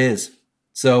is what it is.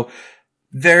 So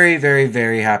very, very,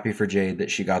 very happy for Jade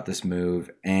that she got this move.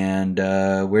 And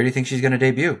where do you think she's going to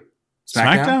debut?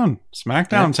 SmackDown.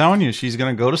 I'm telling you, she's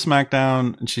going to go to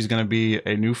SmackDown and she's going to be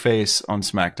a new face on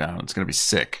SmackDown. It's going to be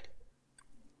sick.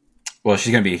 Well,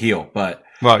 she's going to be a heel, but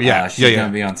she's going to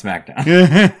be on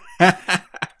SmackDown.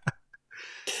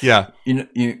 Yeah.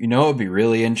 You know, it would be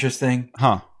really interesting,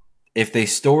 if they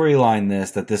storyline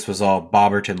that this was all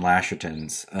Bobberton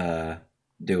Lasherton's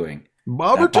doing.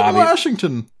 Bobberton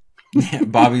Washington.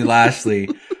 Bobby Lashley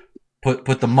put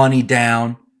the money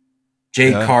down.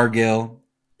 Jade Cargill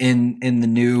in the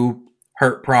new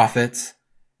Hurt Profits.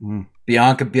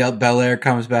 Bianca Belair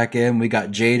comes back in. We got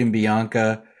Jade and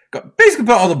Bianca. Basically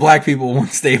put all the black people in one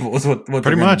stable is what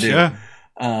pretty much, do. Yeah.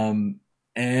 And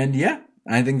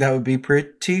I think that would be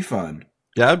pretty fun.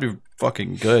 Yeah, that'd be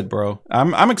fucking good, bro.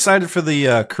 I'm excited for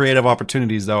the creative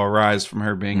opportunities that will arise from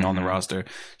her being on the roster.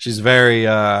 She's very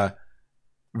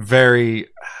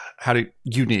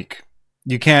unique.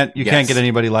 You can't get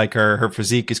anybody like her. Her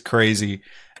physique is crazy,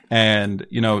 and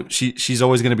you know she's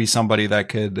always going to be somebody that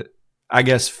could, I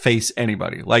guess, face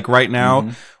anybody. Like right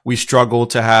now, we struggle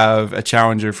to have a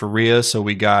challenger for Rhea, so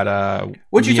we got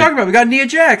what you talking about? We got Nia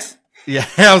Jax. Yeah,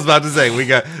 I was about to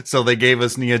say so they gave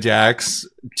us Nia Jax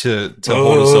to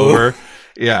hold us over.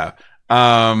 Yeah.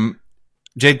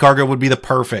 Jade Cargill would be the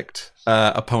perfect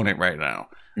opponent right now.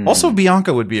 Also,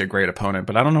 Bianca would be a great opponent,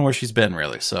 but I don't know where she's been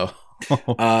really. So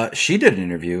she did an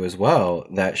interview as well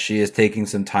that she is taking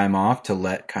some time off to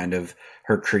let kind of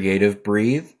her creative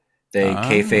breathe. They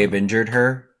kayfabe injured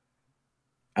her.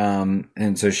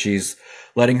 And so she's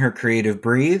letting her creative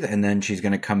breathe, and then she's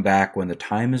going to come back when the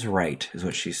time is right, is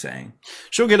what she's saying.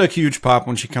 She'll get a huge pop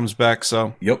when she comes back,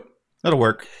 so yep, that'll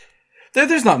work.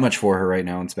 There's not much for her right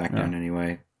now on SmackDown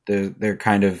anyway. They're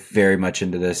kind of very much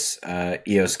into this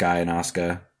Io Sky and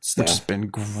Asuka stuff. Which has been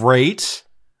great.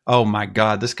 Oh my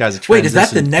god, this guy's a transition. Wait, is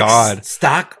that the next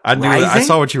stock? I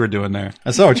saw what you were doing there.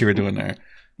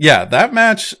 Yeah, that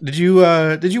match. Did you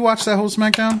watch that whole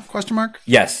SmackDown? Question mark.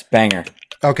 Yes, banger.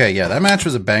 Okay, yeah, that match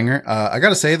was a banger. I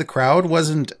gotta say, the crowd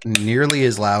wasn't nearly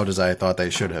as loud as I thought they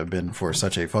should have been for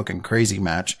such a fucking crazy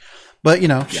match. But,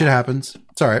 shit happens.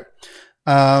 It's all right.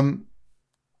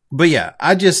 But yeah,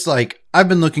 I've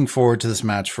been looking forward to this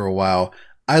match for a while.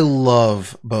 I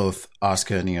love both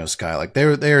Asuka and Io Sky. Like,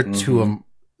 they're two of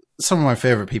some of my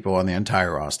favorite people on the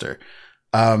entire roster.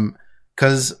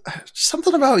 Because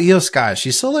something about Io Sky,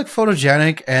 she's so, like,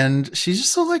 photogenic, and she's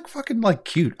just so, like, fucking, like,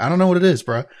 cute. I don't know what it is,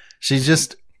 bro. She's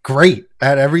just great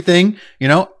at everything.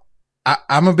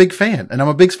 I'm a big fan, and I'm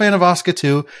a big fan of Asuka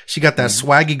too. She got that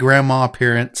swaggy grandma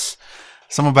appearance.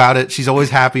 Something about it. She's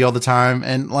always happy all the time,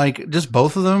 and like just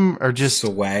both of them are just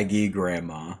swaggy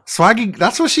grandma. Swaggy.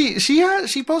 That's what she had.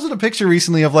 She posted a picture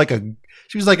recently of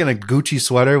she was like in a Gucci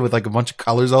sweater with like a bunch of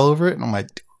colors all over it, and I'm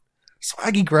like,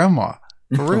 swaggy grandma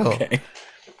for real. Okay.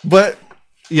 But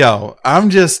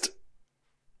I'm just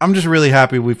really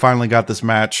happy we finally got this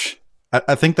match.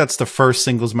 I think that's the first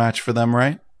singles match for them,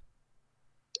 right?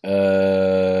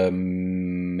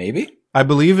 Maybe. I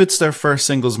believe it's their first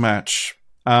singles match.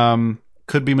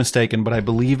 Could be mistaken, but I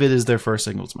believe it is their first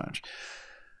singles match.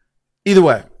 Either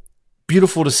way,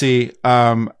 beautiful to see.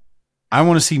 I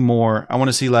want to see more. I want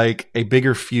to see like a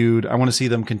bigger feud. I want to see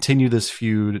them continue this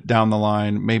feud down the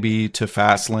line. Maybe to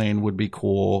Fastlane would be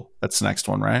cool. That's the next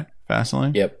one, right?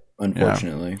 Fastlane? Yep.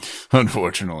 Unfortunately.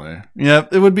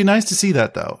 Yep. It would be nice to see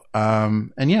that though.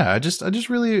 And yeah, I just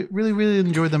really, really, really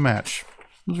enjoyed the match.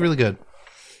 It was really good.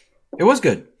 It was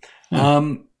good.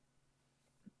 Yeah.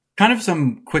 Kind of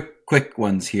some quick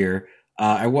ones here.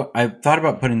 I thought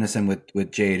about putting this in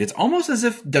with Jade. It's almost as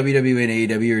if WWE and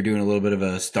AEW are doing a little bit of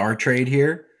a star trade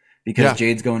here because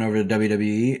Jade's going over to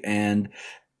WWE, and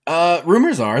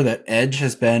rumors are that Edge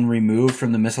has been removed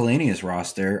from the miscellaneous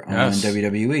roster on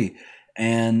WWE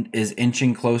and is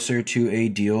inching closer to a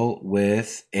deal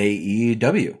with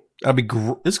AEW. That'd be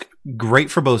it's great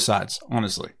for both sides,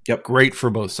 honestly. Yep, great for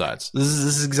both sides. This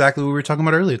is exactly what we were talking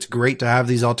about earlier. It's great to have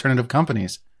these alternative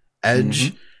companies.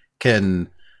 Edge can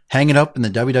hang it up in the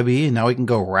WWE, and now he can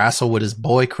go wrestle with his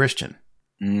boy Christian.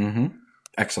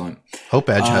 Excellent. Hope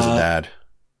Edge has a dad.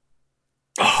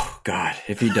 Oh God,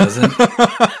 if he doesn't,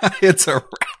 it's a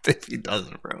wrap. If he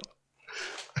doesn't, bro.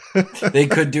 They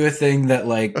could do a thing that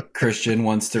like Christian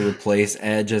wants to replace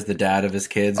Edge as the dad of his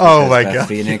kids. Oh my Beth God,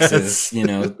 Phoenix is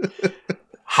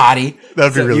hottie.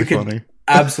 That'd be really funny.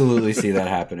 Absolutely see that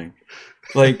happening.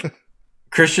 Like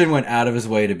Christian went out of his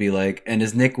way to be like, and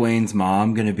is Nick Wayne's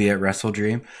mom going to be at Wrestle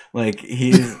Dream? Like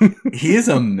he is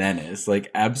a menace, like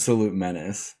absolute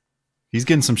menace. He's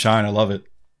getting some shine. I love it.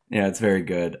 Yeah, it's very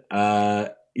good.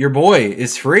 Your boy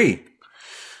is free.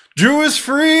 Drew is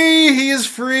free. He is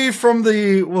free from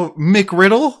the Mick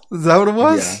Riddle. Is that what it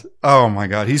was? Yeah. Oh my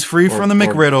God. He's free from the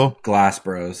Mick Riddle. Glass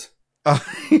Bros. Uh,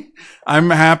 I'm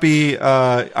happy.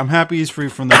 I'm happy he's free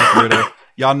from that gritter.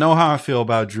 Y'all know how I feel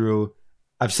about Drew.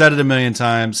 I've said it a million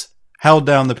times. Held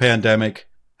down the pandemic.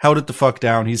 Held it the fuck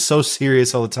down. He's so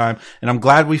serious all the time, and I'm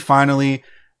glad we finally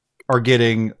are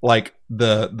getting like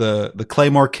the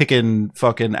Claymore kicking,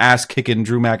 fucking ass kicking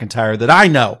Drew McIntyre that I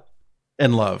know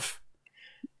and love.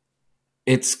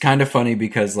 It's kind of funny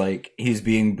because like he's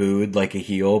being booed like a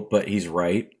heel, but he's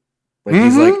right. Like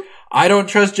he's like, I don't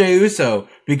trust Jey Uso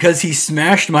because he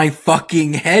smashed my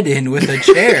fucking head in with a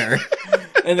chair.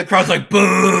 And the crowd's like,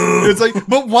 boo! It's like,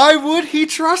 but why would he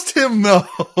trust him though?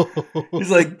 He's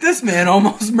like, this man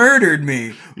almost murdered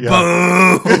me.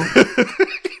 Yeah. Boo!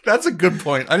 That's a good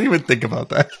point. I didn't even think about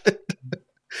that.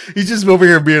 He's just over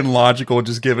here being logical,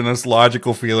 just giving us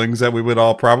logical feelings that we would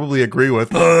all probably agree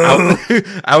with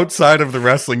outside of the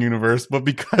wrestling universe. But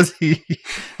because he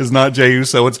is not Jey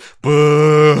Uso, it's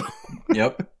boo.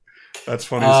 Yep. That's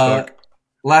funny as fuck.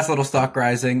 Last little stock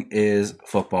rising is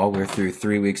football. We're through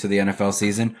 3 weeks of the NFL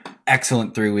season.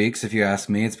 Excellent 3 weeks, if you ask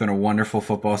me. It's been a wonderful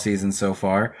football season so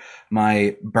far.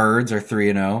 My Birds are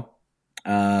 3-0.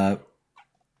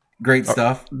 Great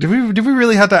stuff. Did we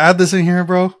really have to add this in here,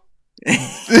 bro?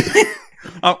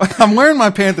 I'm wearing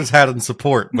my Panthers hat in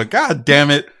support, but god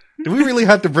damn it, do we really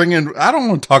have to bring in? I don't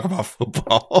want to talk about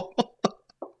football.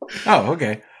 Oh,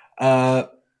 okay.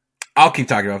 I'll keep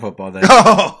talking about football then.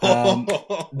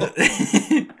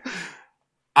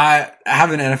 I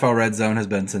having NFL Red Zone has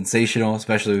been sensational,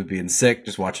 especially with being sick,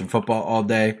 just watching football all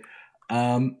day.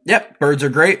 Yep, Birds are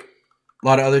great. A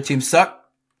lot of other teams suck.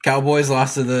 Cowboys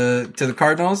lost to the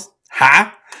Cardinals.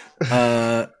 Ha!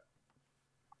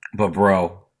 But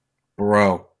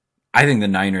bro, I think the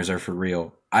Niners are for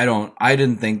real. I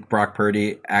didn't think Brock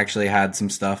Purdy actually had some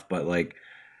stuff, but like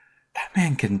that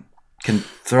man can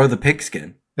throw the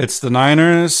pigskin. It's the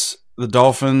Niners, the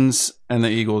Dolphins, and the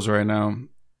Eagles right now.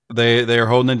 They are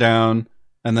holding it down,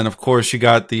 and then of course you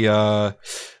got the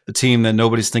team that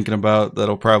nobody's thinking about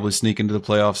that'll probably sneak into the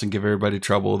playoffs and give everybody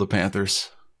trouble. The Panthers.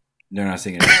 They're not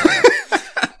singing it.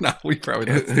 No, we probably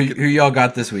don't. Who y'all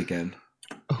got this weekend?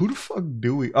 Who the fuck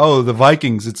do we? Oh, the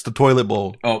Vikings. It's the toilet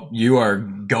bowl. Oh, you are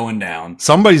going down.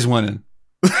 Somebody's winning.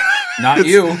 Not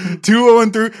you.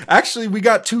 2-0-3. Actually, we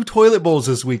got 2 toilet bowls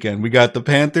this weekend. We got the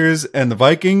Panthers and the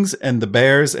Vikings and the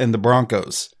Bears and the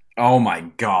Broncos. Oh my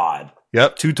god.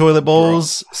 Yep, 2 toilet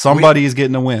bowls. Somebody is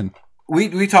getting a win.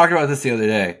 We talked about this the other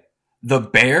day. The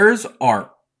Bears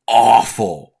are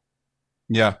awful.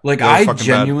 Yeah. Like I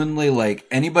genuinely bad. Like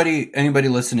anybody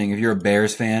listening, if you're a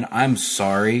Bears fan, I'm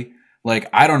sorry. Like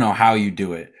I don't know how you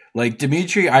do it. Like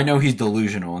Dimitri, I know he's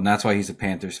delusional and that's why he's a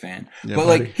Panthers fan. Yeah, but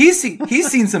buddy. Like he's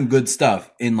seen some good stuff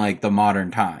in like the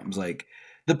modern times. Like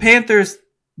the Panthers,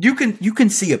 you can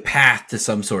see a path to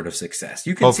some sort of success.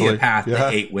 You can Hopefully. See a path to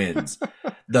 8 wins.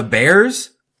 The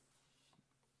Bears,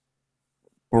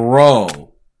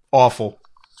 bro, awful.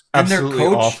 Absolutely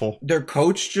and awful. Their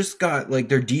coach just got like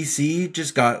their DC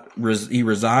just got he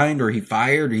resigned or he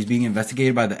fired or he's being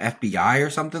investigated by the FBI or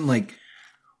something. Like,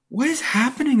 what is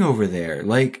happening over there?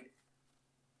 Like,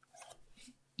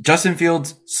 Justin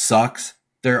Fields sucks.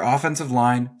 Their offensive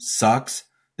line sucks.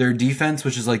 Their defense,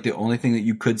 which is like the only thing that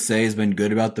you could say has been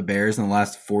good about the Bears in the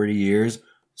last 40 years,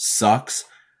 sucks.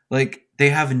 Like, they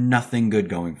have nothing good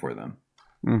going for them.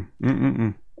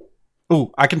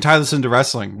 Oh, I can tie this into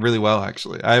wrestling really well,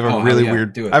 actually. I have a really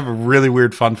weird. I have a really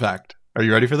weird fun fact. Are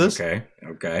you ready for this?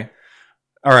 Okay.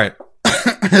 All right.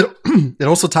 It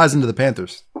also ties into the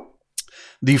Panthers.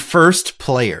 The first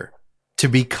player to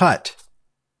be cut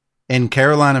in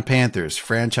Carolina Panthers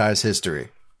franchise history.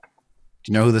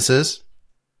 Do you know who this is?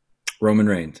 Roman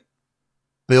Reigns.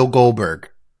 Bill Goldberg.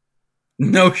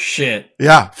 No shit.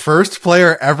 Yeah, first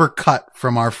player ever cut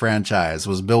from our franchise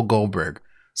was Bill Goldberg.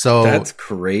 So that's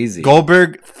crazy.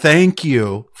 Goldberg, thank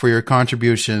you for your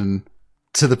contribution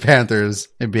to the Panthers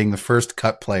and being the first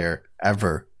cut player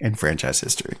ever in franchise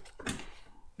history.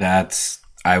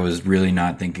 I was really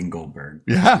not thinking Goldberg.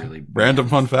 Yeah. Really random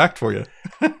fun fact for you.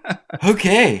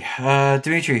 Okay.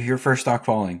 Dimitri, your first stock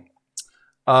falling.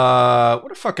 What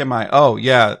the fuck am I? Oh,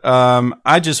 yeah.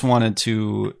 I just wanted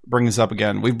to bring this up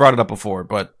again. We've brought it up before,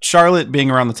 but Charlotte being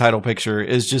around the title picture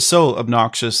is just so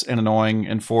obnoxious and annoying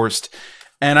and forced.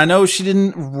 And I know she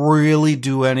didn't really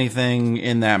do anything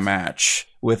in that match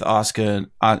with Asuka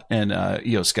and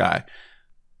Io Sky.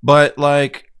 But,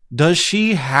 like, does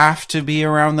she have to be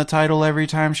around the title every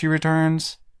time she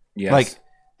returns? Yes. Like,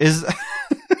 is...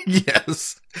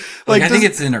 yes. Like I think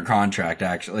it's in her contract,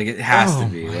 actually. Like, it has to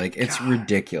be. Like, it's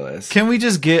ridiculous. Can we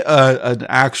just get an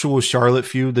actual Charlotte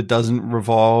feud that doesn't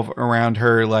revolve around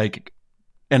her, like,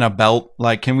 in a belt?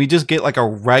 Like, can we just get, like, a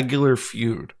regular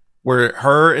feud where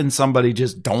her and somebody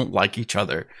just don't like each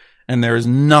other, and there is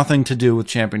nothing to do with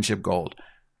championship gold.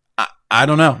 I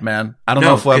don't know, man. I don't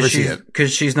know if we'll ever see it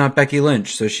because she's not Becky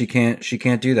Lynch, so she can't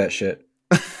do that shit.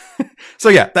 So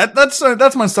yeah,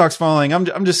 that's my stocks falling.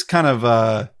 I'm just kind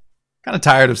of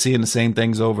tired of seeing the same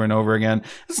things over and over again.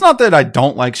 It's not that I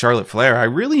don't like Charlotte Flair. I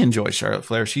really enjoy Charlotte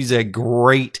Flair. She's a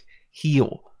great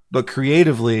heel, but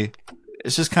creatively,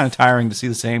 it's just kind of tiring to see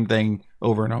the same thing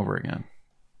over and over again.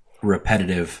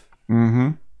 Repetitive.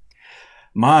 Mm-hmm.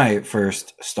 My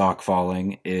first stock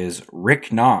falling is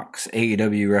Rick Knox,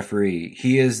 AEW referee.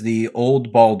 He is the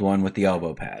old bald one with the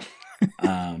elbow pad.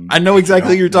 I know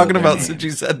exactly what you're talking about since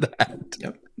you said that.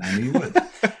 Yep, I knew you would.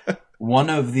 One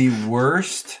of the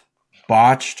worst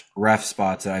botched ref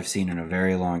spots that I've seen in a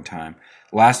very long time.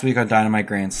 Last week on Dynamite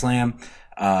Grand Slam,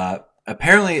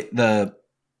 apparently the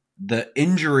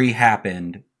injury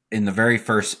happened in the very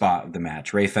first spot of the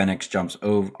match. Ray Fenix jumps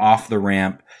off the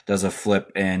ramp, does a flip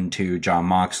into Jon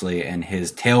Moxley, and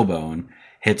his tailbone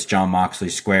hits Jon Moxley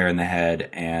square in the head,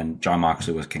 and Jon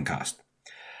Moxley was concussed.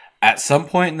 At some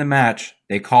point in the match,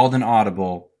 they called an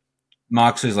audible.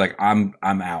 Moxley's like, I'm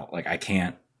out. Like, I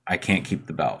can't keep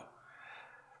the belt.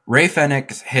 Ray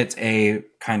Fenix hits a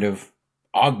kind of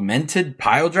augmented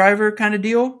pile driver kind of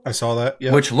deal. I saw that,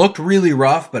 yeah. Which looked really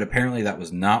rough, but apparently that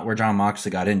was not where Jon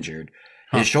Moxley got injured.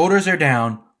 His shoulders are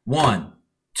down. 1,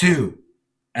 2.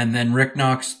 And then Rick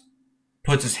Knox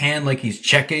puts his hand like he's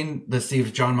checking to see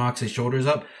if Jon Moxley's shoulder's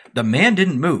up. The man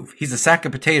didn't move. He's a sack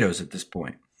of potatoes at this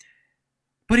point.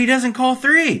 But he doesn't call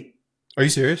 3. Are you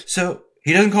serious? So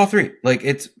he doesn't call 3. Like,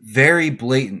 it's very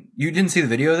blatant. You didn't see the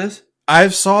video of this? I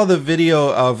saw the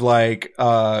video of like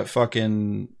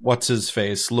fucking what's his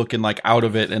face looking like out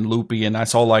of it and loopy, and I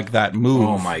saw like that move.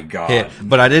 Oh my god! Hit,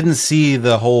 but I didn't see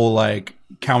the whole like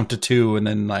count to 2 and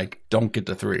then like don't get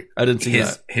to 3. I didn't see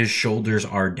that. His shoulders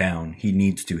are down. He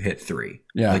needs to hit 3.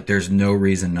 Yeah, like there's no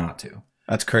reason not to.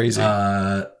 That's crazy.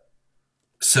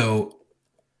 So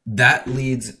that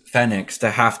leads Fenix to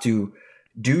have to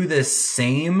do the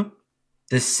same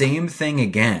thing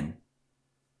again.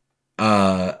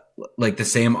 Like the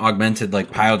same augmented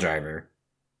like pile driver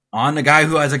on the guy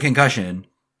who has a concussion.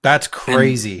 That's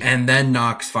crazy. And then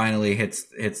Knox finally hits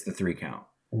the 3 count.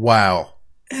 Wow.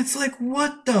 It's like,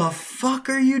 what the fuck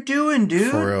are you doing, dude?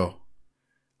 For real.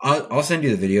 I'll send you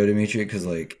the video, Dimitri, because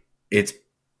like it's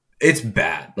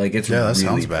bad. Like it's that really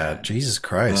sounds bad. Jesus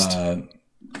Christ. I'll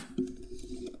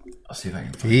see if I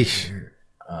can find it here.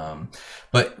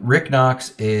 But Rick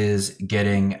Knox is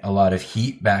getting a lot of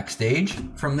heat backstage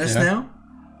from this now.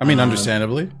 I mean,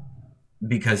 understandably,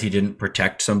 because he didn't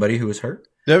protect somebody who was hurt.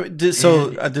 Was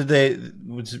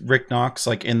Rick Knox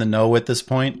like in the know at this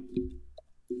point?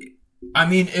 I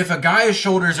mean, if a guy's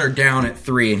shoulders are down at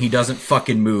 3 and he doesn't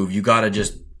fucking move, you gotta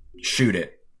just shoot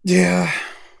it. Yeah,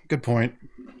 good point.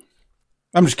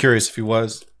 I'm just curious if he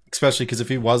was, especially because if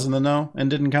he was in the know and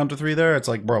didn't count to 3 there, it's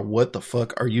like, bro, what the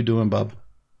fuck are you doing, bub?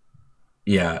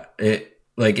 Yeah,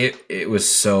 it was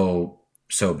so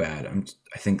bad.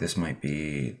 I think this might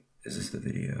be. Is this the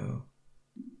video?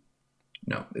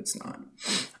 No, it's not.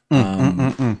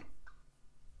 Man.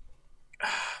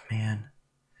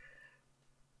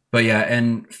 But yeah,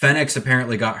 and Fenix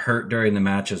apparently got hurt during the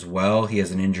match as well. He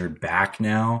has an injured back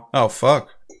now. Oh fuck.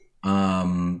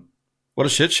 What a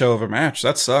shit show of a match.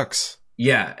 That sucks.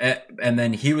 Yeah, and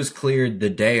then he was cleared the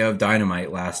day of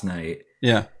Dynamite last night.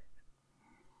 Yeah.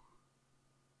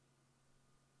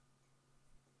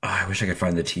 Oh, I wish I could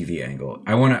find the TV angle.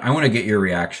 I want to get your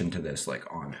reaction to this, like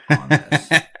on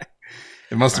this.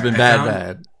 It must have been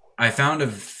bad. I found a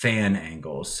fan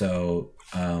angle, so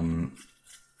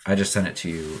I just sent it to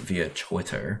you via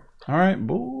Twitter. All right,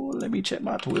 boy. Let me check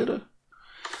my Twitter.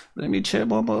 Let me check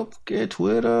my motherfucking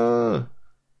Twitter.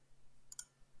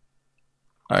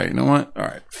 All right, you know what? All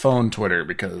right, phone Twitter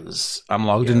because I'm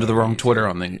logged into the wrong Twitter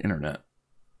on the internet.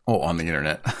 Oh, on the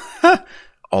internet.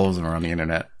 All of them are on the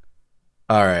internet.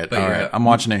 All right. I'm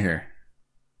watching it here.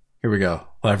 Here we go.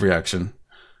 Live reaction.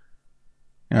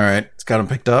 All right. It's got him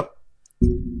picked up.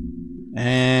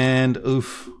 And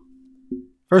oof.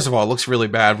 First of all, it looks really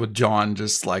bad with John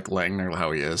just like laying there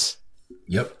how he is.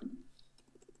 Yep.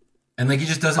 And like he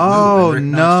just doesn't move. And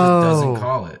Rick Knox just doesn't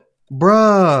call it.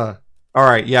 Bruh. All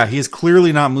right. Yeah, he's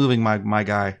clearly not moving, my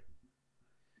guy.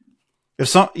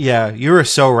 You were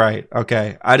so right.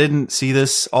 Okay. I didn't see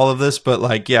all of this, but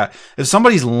like, yeah, if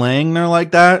somebody's laying there like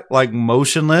that, like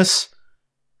motionless,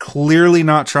 clearly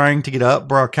not trying to get up,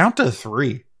 bro, count to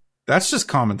 3. That's just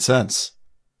common sense.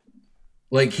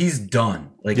 Like he's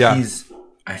done. Like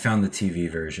I found the TV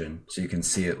version so you can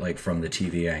see it like from the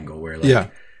TV angle where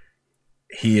like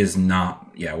he is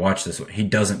not, watch this one. He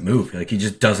doesn't move. Like he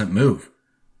just doesn't move.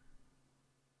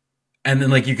 And then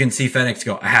like you can see Fenix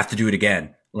go, I have to do it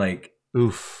again. Like,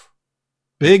 oof.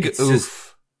 Big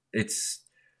oof.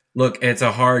 Look, it's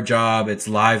a hard job. It's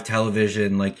live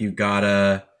television. Like you've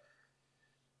gotta,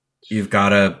 you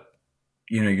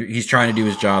know, he's trying to do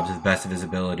his job to the best of his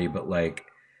ability, but like,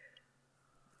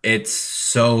 it's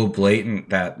so blatant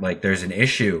that like there's an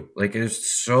issue. Like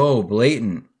it's so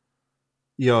blatant.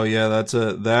 Yo, yeah,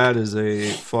 that is a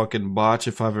fucking botch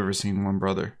if I've ever seen one,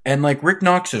 brother. And like Rick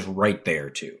Knox is right there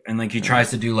too. And like he tries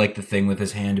to do like the thing with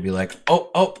his hand to be like,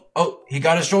 oh, he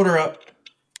got his shoulder up.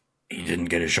 He didn't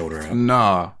get his shoulder up.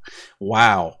 Nah.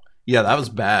 Wow. Yeah, that was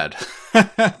bad.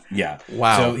 Yeah.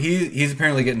 Wow. So he's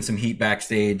apparently getting some heat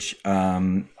backstage.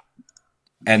 And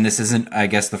this isn't, I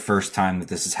guess, the first time that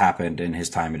this has happened in his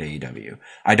time at AEW.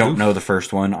 I don't know the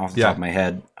first one off the top of my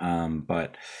head,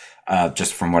 but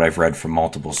just from what I've read from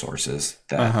multiple sources,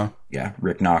 that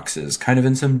Rick Knox is kind of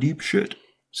in some deep shit.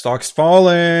 Stock's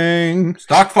falling.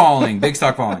 Big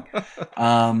stock falling.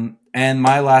 And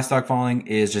my last stock falling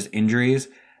is just injuries.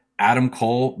 Adam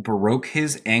Cole broke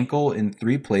his ankle in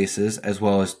 3 places, as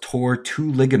well as tore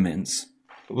 2 ligaments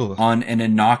on an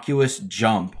innocuous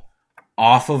jump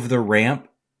off of the ramp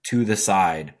to the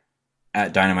side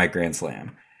at Dynamite Grand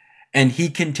Slam. And he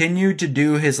continued to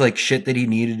do his like shit that he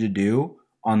needed to do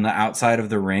on the outside of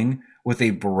the ring with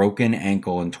a broken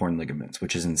ankle and torn ligaments,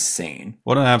 which is insane.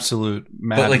 What an absolute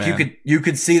madman. But like you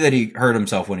could see that he hurt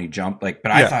himself when he jumped. Like,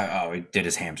 but I thought, oh, he did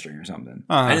his hamstring or something.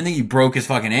 I didn't think he broke his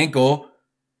fucking ankle.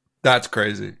 That's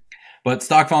crazy. But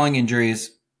stock falling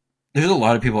injuries, there's a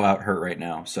lot of people out hurt right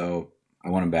now, so I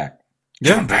want him back. Yeah,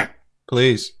 Get him back.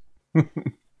 Please. Do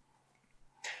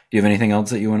you have anything else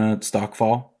that you want to stock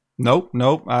fall? Nope.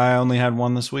 I only had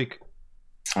one this week.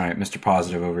 All right, Mr.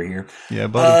 Positive over here. Yeah,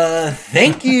 buddy.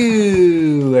 Thank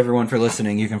you, everyone, for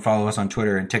listening. You can follow us on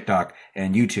Twitter and TikTok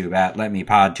and YouTube at Let Me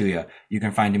Pod to Ya. You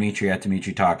can find Dimitri at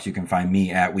Dimitri Talks. You can find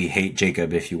me at We Hate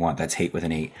Jacob if you want. That's hate with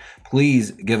an 8.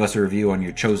 Please give us a review on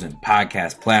your chosen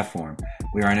podcast platform.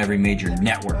 We are on every major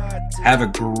network. Have a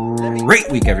great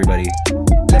week, everybody.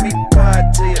 Let me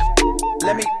pod to you.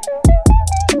 Let me